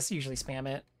is, because I just usually spam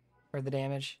it for the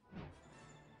damage.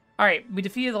 All right, we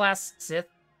defeated the last Sith,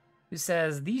 who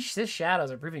says, these Sith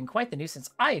shadows are proving quite the nuisance.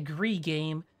 I agree,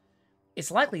 game. It's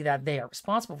likely that they are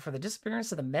responsible for the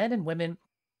disappearance of the men and women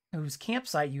whose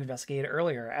campsite you investigated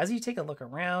earlier. As you take a look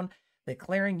around the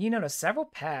clearing, you notice several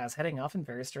paths heading off in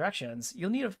various directions. You'll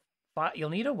need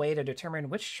a way to determine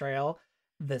which trail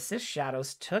the Sith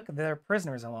shadows took their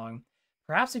prisoners along.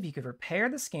 Perhaps if you could repair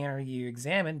the scanner you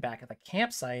examined back at the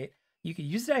campsite, you could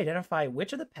use it to identify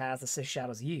which of the paths the Sith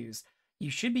shadows used. You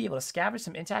should be able to scavenge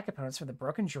some intact components from the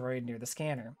broken droid near the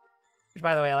scanner. Which,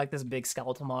 by the way, I like this big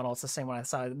skeletal model. It's the same one I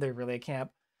saw. They're really a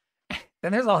camp.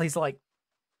 Then there's all these, like,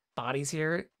 bodies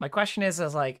here. My question is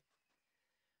like,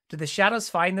 did the shadows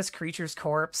find this creature's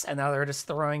corpse and now they're just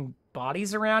throwing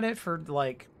bodies around it for,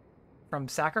 like, from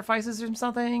sacrifices or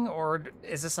something? Or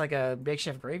is this like a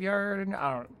makeshift graveyard?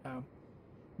 I don't know.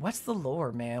 What's the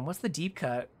lore, man? What's the deep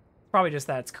cut? Probably just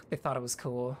that they thought it was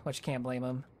cool, which you can't blame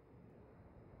them.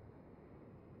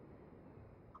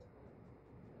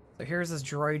 So here's this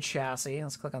droid chassis.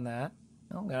 Let's click on that.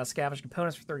 Oh, gotta scavenge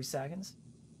components for 30 seconds.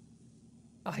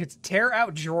 Oh, it's tear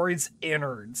out droid's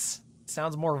innards.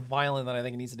 Sounds more violent than I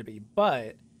think it needs to be,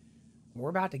 but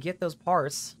we're about to get those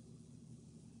parts.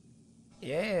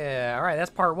 Yeah, all right,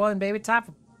 that's part 1, baby. Time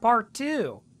for part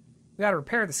 2. We gotta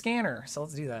repair the scanner, so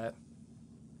let's do that.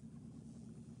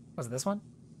 Was it this one?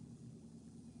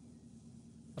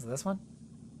 Was it this one?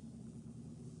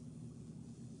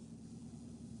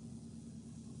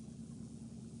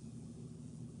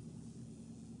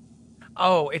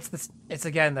 Oh, it's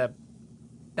again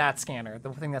that scanner,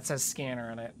 the thing that says scanner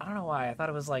on it. I don't know why. I thought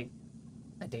it was like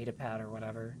a data pad or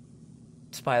whatever.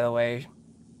 Just by the way,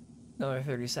 another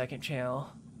 30-second channel.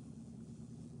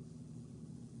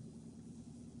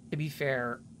 To be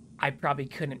fair, I probably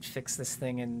couldn't fix this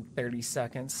thing in 30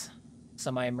 seconds.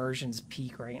 So my immersion's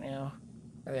peak right now.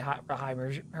 Or the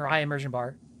high immersion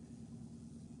bar.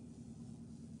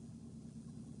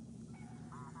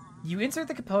 You insert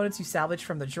the components you salvaged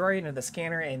from the droid into the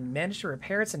scanner and manage to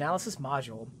repair its analysis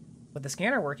module. With the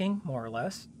scanner working, more or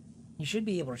less, you should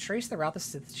be able to trace the route the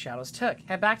Sith shadows took.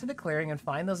 Head back to the clearing and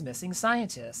find those missing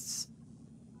scientists.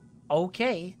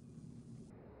 Okay.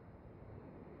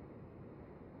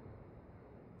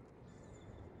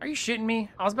 Are you shitting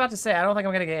me? I was about to say, I don't think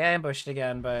I'm gonna get ambushed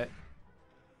again, but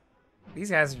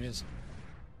these guys are just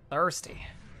thirsty.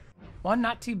 1,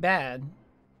 not too bad.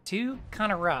 2,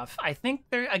 kind of rough. I think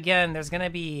there's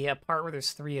gonna be a part where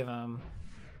there's 3 of them.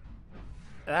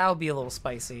 That'll be a little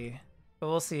spicy, but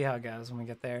we'll see how it goes when we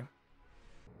get there.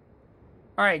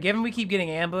 All right, given we keep getting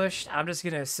ambushed, I'm just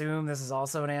gonna assume this is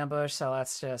also an ambush, so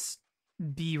let's just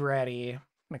be ready. I'm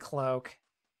gonna cloak.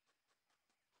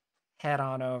 Head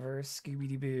on over,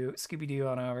 Scooby-Doo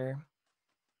on over.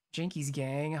 Jinky's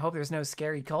gang, I hope there's no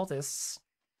scary cultists.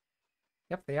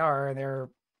 Yep, they are. They're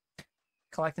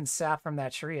collecting sap from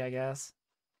that tree, I guess.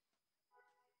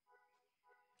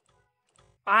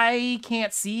 I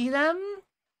can't see them?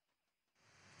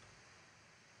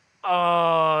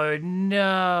 Oh,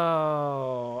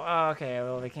 no. Okay,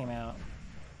 well, they came out.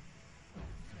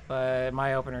 But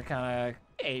my opener kind of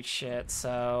ate shit,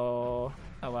 so...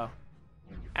 Oh, well.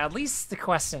 At least the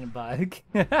quest didn't bug.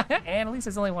 And at least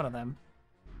there's only one of them.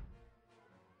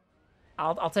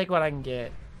 I'll take what I can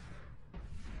get.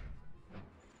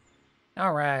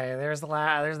 All right, there's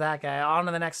that guy. On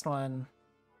to the next one,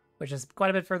 which is quite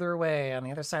a bit further away on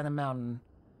the other side of the mountain.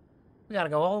 We gotta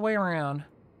go all the way around.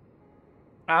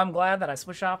 I'm glad that I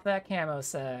switched off that camo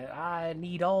set. I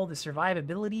need all the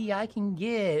survivability I can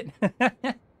get.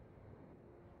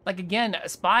 Like, again,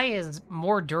 Spy is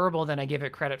more durable than I give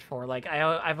it credit for. Like,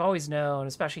 I've always known,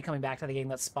 especially coming back to the game,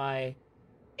 that Spy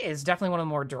is definitely one of the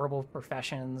more durable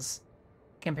professions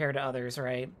compared to others,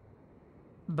 right?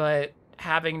 But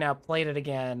having now played it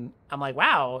again, I'm like,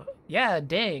 wow, yeah,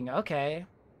 dang, okay.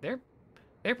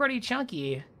 They're pretty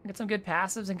chunky. Get some good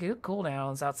passives and good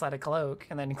cooldowns outside of Cloak.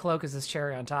 And then Cloak is this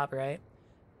cherry on top, right?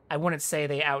 I wouldn't say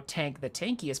they out-tank the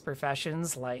tankiest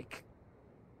professions like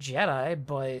Jedi,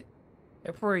 but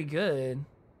they're pretty good.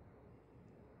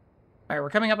 Alright, we're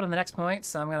coming up to the next point,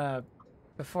 so I'm gonna,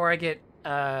 before I get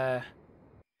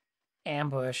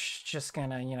ambushed, just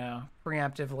gonna, you know,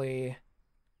 preemptively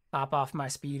hop off my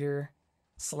speeder,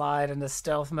 slide into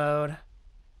stealth mode.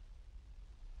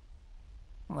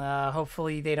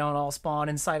 Hopefully they don't all spawn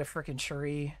inside a frickin'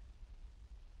 tree.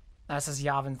 That's just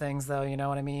Yavin things, though, you know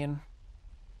what I mean?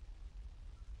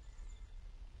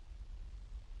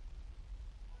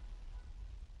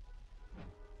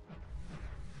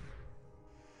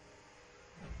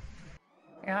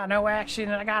 Got no action,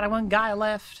 and I got one guy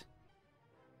left.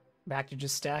 Back to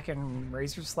just stacking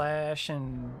Razor Slash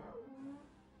and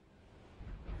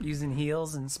using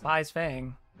heals and Spy's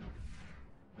Fang.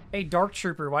 Hey, Dark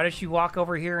Trooper, why don't you walk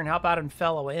over here and help out a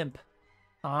fellow imp?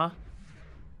 Huh?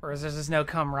 Or is there just no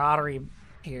camaraderie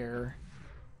here?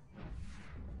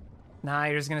 Nah,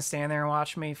 you're just gonna stand there and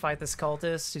watch me fight this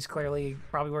cultist who's clearly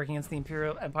probably working against the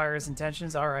Imperial Empire's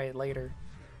intentions? Alright, later.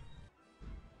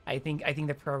 I think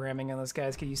the programming on those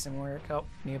guys could use some work. Oh,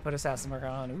 need to put assassin mark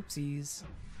on. Oopsies.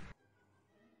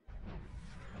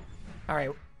 Alright,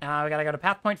 now we gotta go to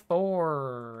path point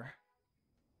 4.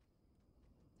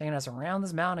 Taking us around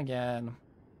this mountain again.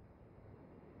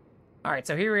 Alright,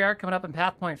 so here we are coming up in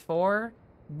path point 4.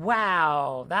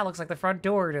 Wow, that looks like the front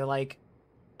door to, like,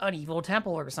 an evil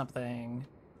temple or something.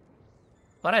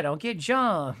 But I don't get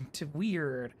jumped.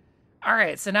 Weird.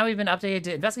 Alright, so now we've been updated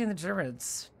to investigate the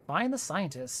disturbance. Find the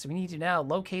scientists. We need to now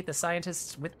locate the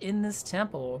scientists within this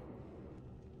temple.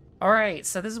 Alright,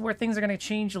 so this is where things are going to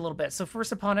change a little bit. So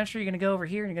first upon entry, you're going to go over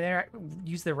here and you're going to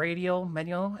use the radial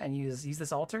menu and use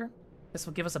this altar. This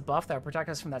will give us a buff that will protect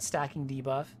us from that stacking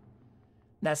debuff.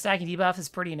 That stacking debuff is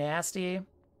pretty nasty.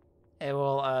 It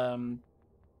will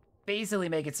basically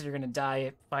make it so you're going to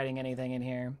die fighting anything in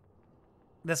here.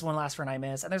 This one lasts for 9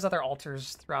 minutes, and there's other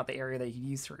altars throughout the area that you can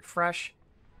use to refresh.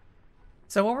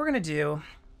 So what we're going to do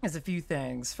is a few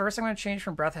things. First, I'm going to change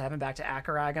from Breath of Heaven back to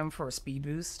Akaragam for a speed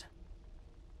boost.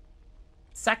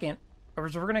 Second, we're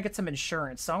going to get some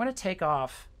insurance. So I'm going to take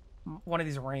off one of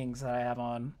these rings that I have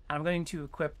on. I'm going to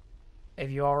equip,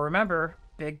 if you all remember,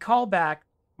 big callback,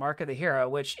 Mark of the Hero,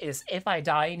 which is if I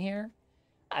die in here,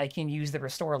 I can use the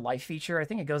Restore Life feature. I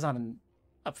think it goes on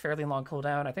a fairly long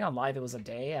cooldown. I think on live it was a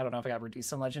day. I don't know if it got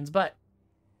reduced in Legends, but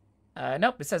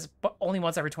nope, it says only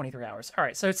once every 23 hours. All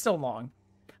right, so it's still long.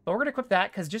 But we're going to equip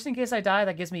that because just in case I die,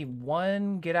 that gives me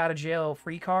one get out of jail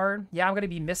free card. Yeah, I'm going to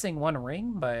be missing one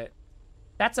ring, but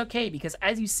that's okay because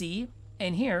as you see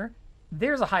in here,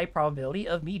 there's a high probability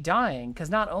of me dying because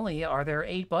not only are there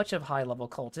a bunch of high-level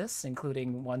cultists,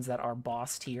 including ones that are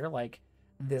boss tier, like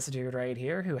this dude right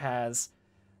here who has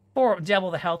double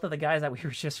the health of the guys that we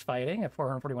were just fighting at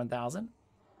 441,000.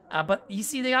 But you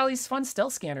see they got all these fun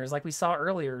stealth scanners like we saw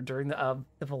earlier during the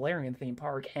Valarian theme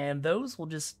park, and those will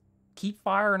just keep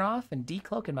firing off and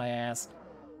decloaking my ass.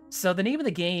 So the name of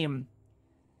the game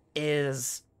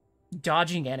is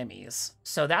dodging enemies.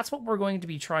 So that's what we're going to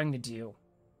be trying to do.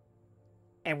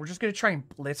 And we're just going to try and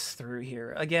blitz through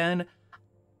here. Again,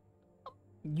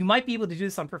 you might be able to do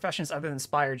this on professions other than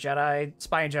Spy or Jedi.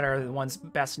 Spy and Jedi are the ones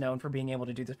best known for being able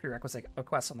to do this prerequisite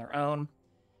quests on their own.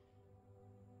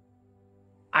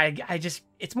 I just,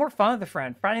 it's more fun with a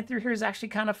friend. Finding through here is actually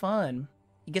kind of fun.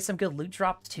 You get some good loot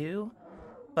drops too.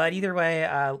 But either way,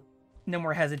 no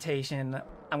more hesitation.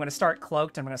 I'm going to start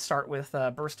cloaked. I'm going to start with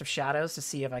Burst of Shadows to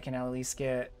see if I can at least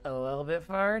get a little bit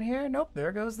far in here. Nope,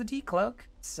 there goes the decloak.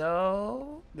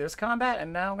 So there's combat,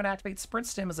 and now I'm going to activate Sprint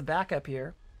Stim as a backup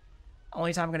here.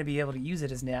 Only time I'm going to be able to use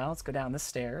it is now. Let's go down the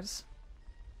stairs.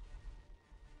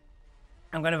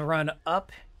 I'm going to run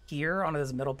up here onto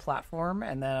this middle platform,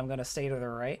 and then I'm going to stay to the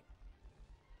right.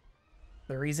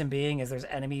 The reason being is there's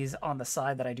enemies on the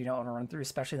side that I do not want to run through,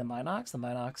 especially the Minox. The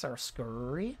Minox are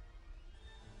scurry.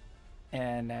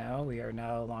 And now we are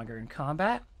no longer in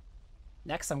combat.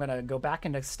 Next, I'm going to go back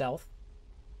into stealth.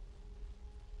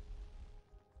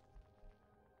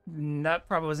 That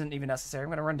probably wasn't even necessary. I'm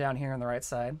going to run down here on the right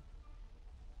side.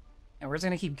 And we're just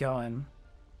going to keep going.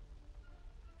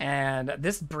 And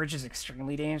this bridge is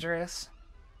extremely dangerous.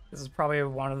 This is probably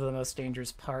one of the most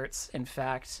dangerous parts, in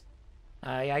fact.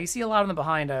 Yeah, you see a lot of them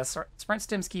behind us. Sprint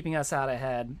Stim's keeping us out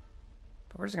ahead.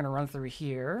 But we're just going to run through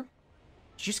here.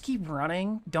 Just keep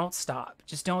running. Don't stop.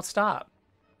 Just don't stop.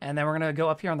 And then we're going to go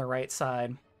up here on the right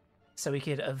side so we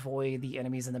could avoid the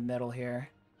enemies in the middle here.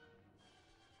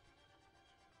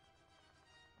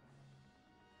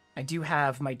 I do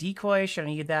have my decoy, should I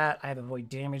need that. I have avoid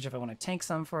damage if I want to tank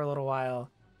some for a little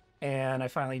while. And I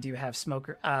finally do have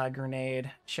smoke grenade,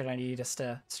 should I need just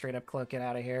to straight up cloak it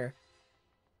out of here.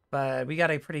 But we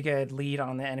got a pretty good lead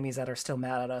on the enemies that are still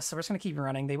mad at us, so we're just going to keep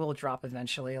running. They will drop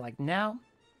eventually, like now.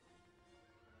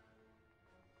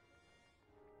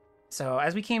 So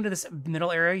as we came to this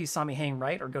middle area, you saw me hang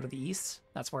right or go to the east.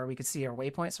 That's where we could see our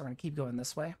waypoint, so we're going to keep going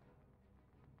this way.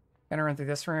 Gonna run through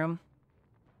this room.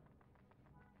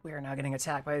 We are now getting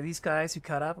attacked by these guys who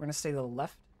cut up. We're going to stay to the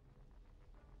left.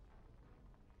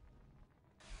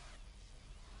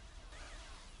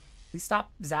 Please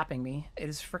stop zapping me. It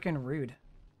is freaking rude.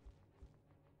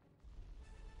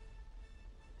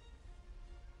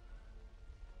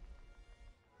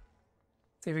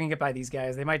 See if we can get by these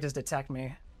guys. They might just detect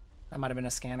me. That might have been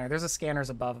a scanner. There's a scanners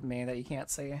above me that you can't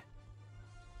see.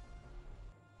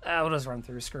 We'll just run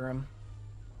through. Screw him.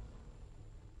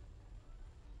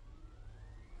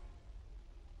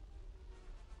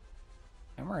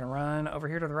 And we're going to run over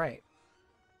here to the right.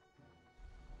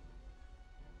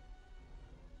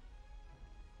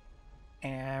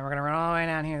 And we're going to run all the way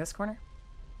down here, this corner.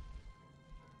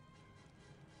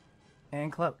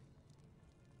 And cloak.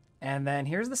 And then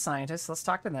here's the scientist. Let's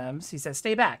talk to them. He says,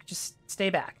 stay back. Just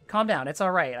stay back. Calm down. It's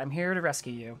all right. I'm here to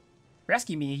rescue you.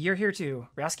 Rescue me? You're here too.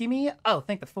 Rescue me? Oh,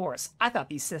 thank the Force. I thought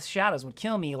these Sith shadows would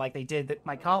kill me like they did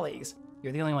my colleagues.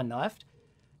 You're the only one left?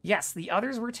 Yes, the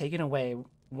others were taken away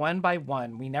one by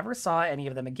one. We never saw any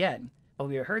of them again. But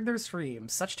we heard their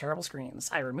screams. Such terrible screams.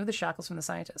 I removed the shackles from the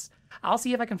scientist. I'll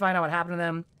see if I can find out what happened to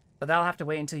them, but that'll have to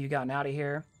wait until you've gotten out of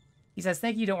here. He says,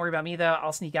 thank you, don't worry about me, though.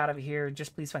 I'll sneak out of here.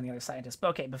 Just please find the other scientist.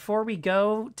 But okay, before we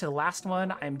go to the last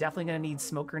one, I'm definitely going to need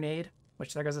smoke grenade,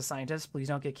 which there goes a scientist. Please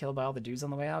don't get killed by all the dudes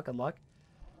on the way out. Good luck.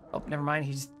 Oh, never mind.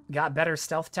 He's got better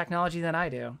stealth technology than I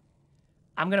do.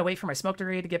 I'm going to wait for my smoke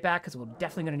grenade to get back, because we're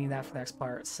definitely going to need that for the next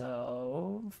part.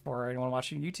 So, for anyone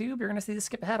watching YouTube, you're going to see the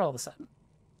skip ahead all of a sudden.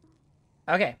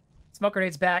 Okay, smoke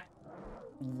grenade's back.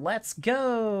 Let's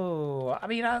go. I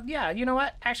mean, yeah, you know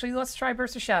what? Actually, let's try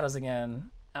Burst of Shadows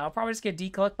again. I'll probably just get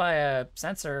decloaked by a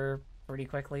sensor pretty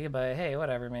quickly, but hey,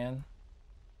 whatever, man.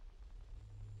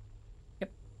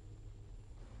 Yep.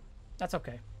 That's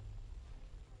okay.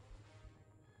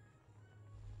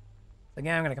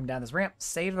 Again, I'm going to come down this ramp,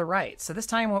 stay to the right. So this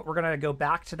time we're going to go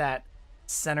back to that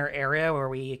center area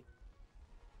where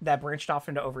that branched off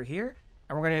into over here,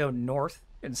 and we're going to go north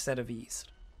instead of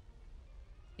east.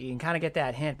 You can kind of get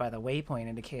that hint by the waypoint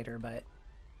indicator, but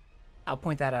I'll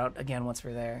point that out again once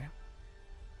we're there.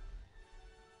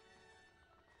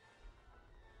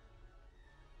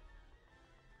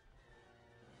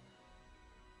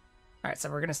 All right,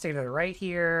 so we're going to stay to the right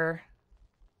here.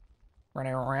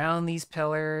 Running around these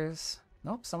pillars.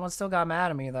 Nope, someone still got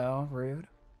mad at me, though. Rude.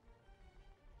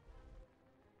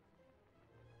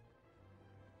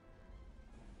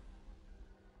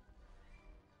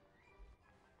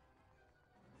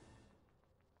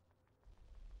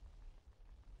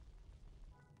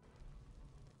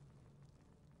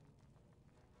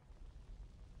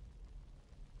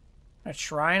 I'm going to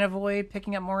try and avoid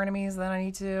picking up more enemies than I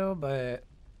need to, but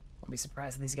I'll be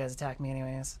surprised if these guys attack me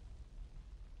anyways.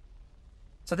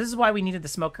 So this is why we needed the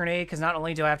smoke grenade, because not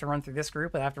only do I have to run through this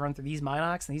group, but I have to run through these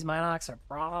Minox, and these Minox are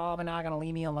probably not going to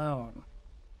leave me alone.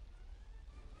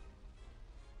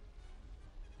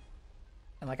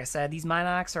 And like I said, these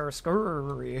Minox are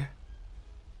scurry.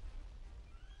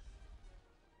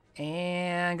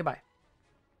 And goodbye.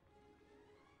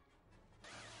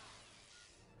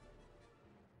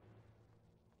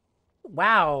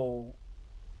 Wow.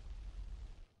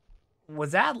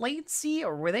 Was that latency,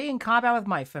 or were they in combat with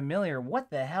my familiar? What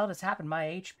the hell just happened to my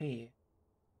HP?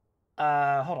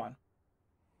 Hold on.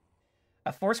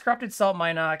 A Force-corrupted Salt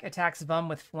Minoc attacks Vum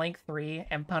with flank 3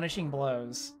 and punishing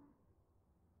blows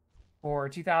for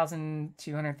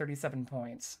 2,237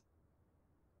 points.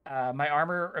 My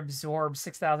armor absorbs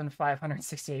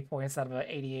 6,568 points out of an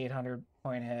 8,800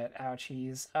 point hit.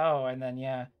 Ouchies. Oh, and then,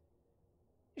 yeah.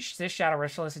 This Shadow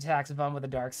Ritualist attacks Vum with a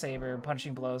Dark Saber,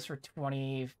 punching blows for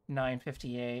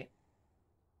 2,958.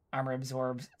 Armor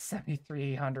absorbs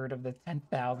 7,300 of the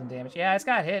 10,000 damage. Yeah, it's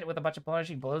got hit with a bunch of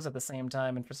punishing blows at the same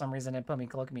time, and for some reason it put me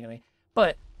cloak immediately.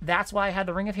 But that's why I had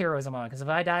the Ring of Heroism on, because if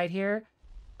I died here,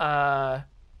 that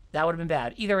would have been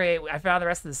bad. Either way, I found the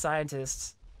rest of the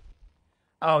scientists.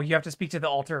 Oh, you have to speak to the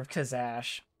altar of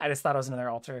Kazash. I just thought it was another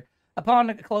altar. Upon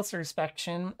a closer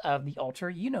inspection of the altar,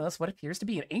 you notice what appears to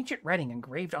be an ancient writing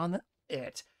engraved on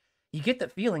it. You get the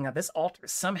feeling that this altar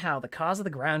is somehow the cause of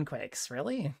the groundquakes.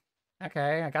 Really?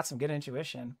 Okay, I got some good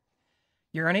intuition.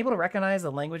 You're unable to recognize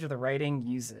the language of the writing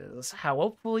uses. How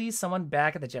hopefully someone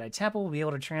back at the Jedi Temple will be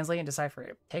able to translate and decipher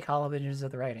it. Take hollow images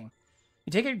of the writing.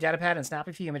 You take your datapad and snap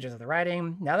a few images of the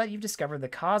writing. Now that you've discovered the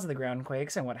cause of the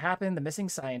groundquakes and what happened, the missing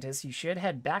scientists, you should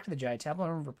head back to the Jedi Temple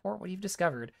and report what you've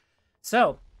discovered.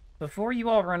 So, before you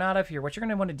all run out of here, what you're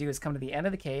going to want to do is come to the end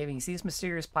of the cave, and you see this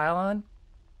mysterious pylon?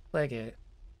 Click it.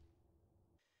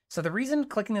 So the reason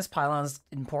clicking this pylon is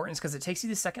important is because it takes you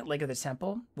to the second leg of the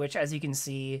temple, which, as you can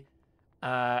see,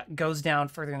 goes down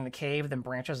further in the cave, then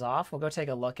branches off. We'll go take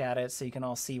a look at it so you can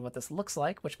all see what this looks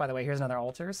like, which, by the way, here's another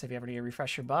altar, so if you ever need to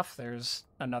refresh your buff, there's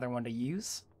another one to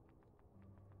use.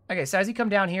 Okay, so as you come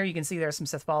down here, you can see there's some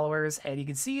Sith followers, and you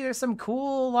can see there's some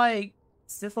cool, like,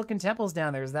 Sith-looking temples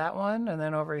down there. There's that one, and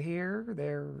then over here,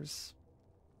 there's...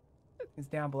 It's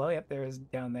down below. Yep, there's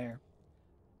down there.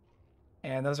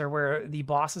 And those are where the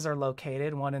bosses are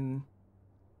located. One in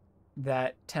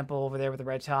that temple over there with the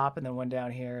red top, and then one down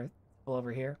here,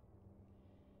 over here.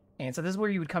 And so this is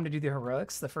where you would come to do the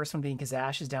heroics. The first one being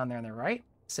Kazash is down there on the right.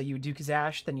 So you would do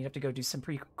Kazash, then you'd have to go do some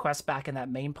pre-quests back in that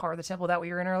main part of the temple that we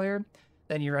were in earlier.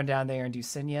 Then you run down there and do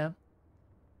Sinya,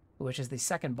 which is the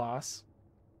second boss.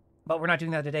 But we're not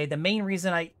doing that today. The main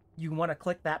reason you want to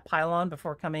click that pylon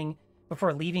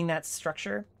before leaving that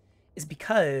structure is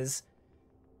because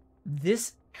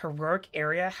this heroic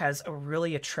area has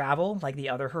Aurelia travel like the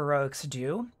other heroics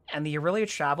do, and the Aurelia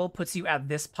travel puts you at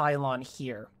this pylon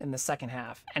here in the second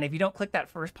half. And if you don't click that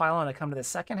first pylon to come to the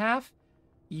second half,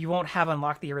 you won't have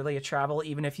unlocked the Aurelia travel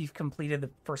even if you've completed the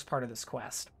first part of this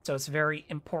quest. So it's very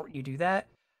important you do that,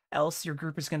 else your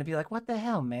group is going to be like, what the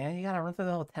hell, man? You gotta run through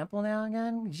the whole temple now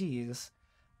again? Jeez.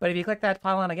 But if you click that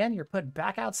pylon again, you're put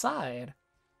back outside.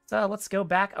 So let's go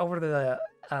back over to the,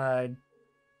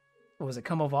 what was it,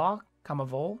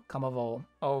 Kamavol,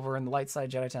 over in the light side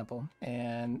Jedi Temple,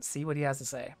 and see what he has to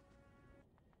say.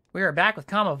 We are back with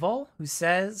Kamavol, who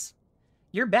says,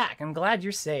 "You're back. I'm glad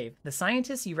you're safe. The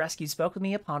scientists you rescued spoke with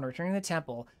me upon returning to the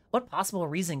temple. What possible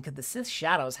reason could the Sith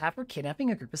Shadows have for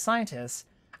kidnapping a group of scientists?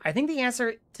 I think the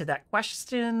answer to that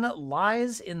question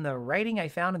lies in the writing I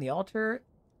found in the altar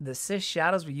the Sith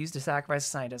Shadows were used to sacrifice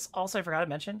scientists. Also, I forgot to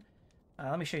mention,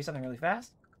 let me show you something really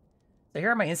fast. So here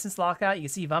are my instance lockout. You can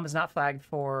see Vum is not flagged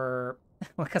for,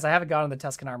 because I haven't gone in the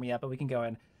Tusken Army yet, but we can go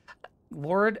in.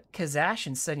 Lord Kazash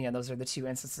and Sinya, those are the two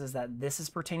instances that this is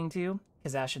pertaining to,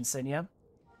 Kazash and Sinya.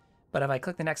 But if I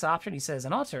click the next option, he says,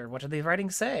 an altar. What did the writing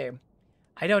say?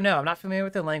 I don't know. I'm not familiar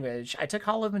with the language. I took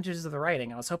hollow images of the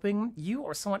writing. I was hoping you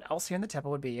or someone else here in the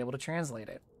temple would be able to translate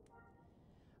it.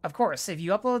 Of course, if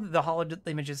you upload the hollow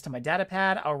images to my data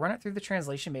pad, I'll run it through the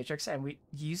translation matrix and we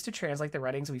use to translate the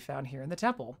writings we found here in the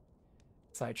temple.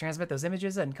 So I transmit those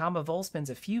images, and Kamavol spends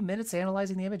a few minutes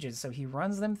analyzing the images, so he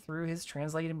runs them through his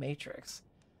translated matrix.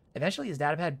 Eventually, his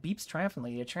datapad beeps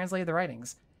triumphantly to translate the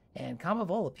writings, and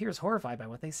Kamavol appears horrified by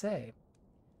what they say.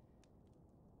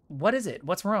 What is it?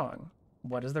 What's wrong?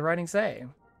 What does the writing say?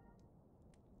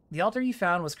 The altar you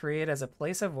found was created as a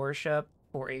place of worship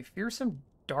for a fearsome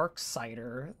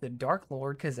Darksider, the Dark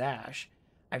Lord Kazash.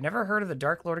 I've never heard of the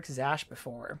Dark Lord Kazash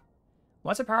before.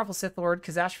 Once a powerful Sith Lord,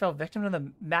 Kazash fell victim to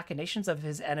the machinations of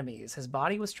his enemies. His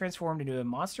body was transformed into a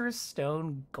monstrous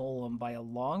stone golem by a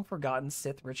long-forgotten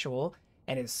Sith ritual,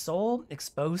 and his soul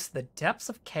exposed to the depths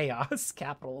of chaos,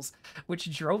 capitals,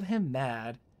 which drove him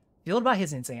mad. Fueled by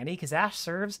his insanity, Kazash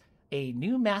serves a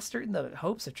new master in the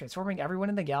hopes of transforming everyone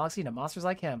in the galaxy into monsters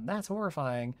like him. That's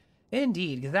horrifying.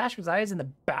 Indeed, Kazash resides in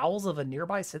the bowels of a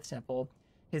nearby Sith temple.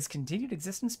 His continued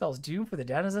existence spells doom for the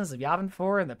denizens of Yavin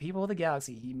 4 and the people of the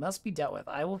galaxy. He must be dealt with.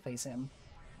 I will face him.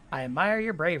 I admire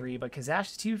your bravery, but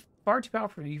Kazash is far too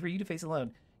powerful for you to face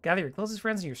alone. Gather your closest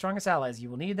friends and your strongest allies. You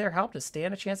will need their help to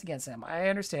stand a chance against him. I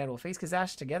understand. We'll face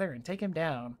Kazash together and take him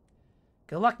down.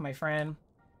 Good luck, my friend.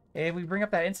 If we bring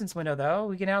up that instance window, though,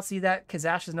 we can now see that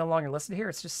Kazash is no longer listed here.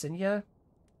 It's just Sinya.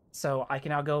 So I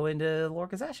can now go into Lord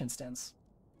Kazash instance.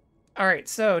 Alright,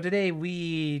 so today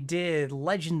we did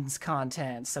Legends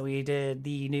content. So we did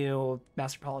the new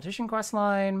Master Politician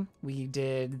questline, we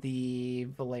did the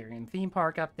Valarian theme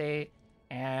park update,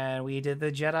 and we did the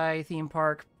Jedi theme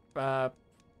park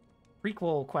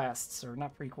prequel quests, or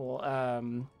not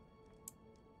prequel,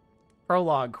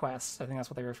 prologue quests. I think that's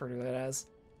what they refer to it as.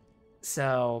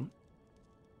 So,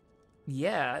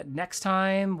 yeah, next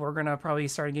time we're going to probably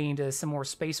start getting into some more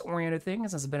space-oriented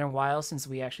things. It's been a while since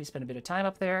we actually spent a bit of time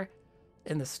up there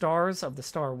in the stars of the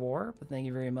Star War, but thank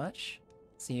you very much.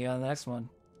 See you on the next one.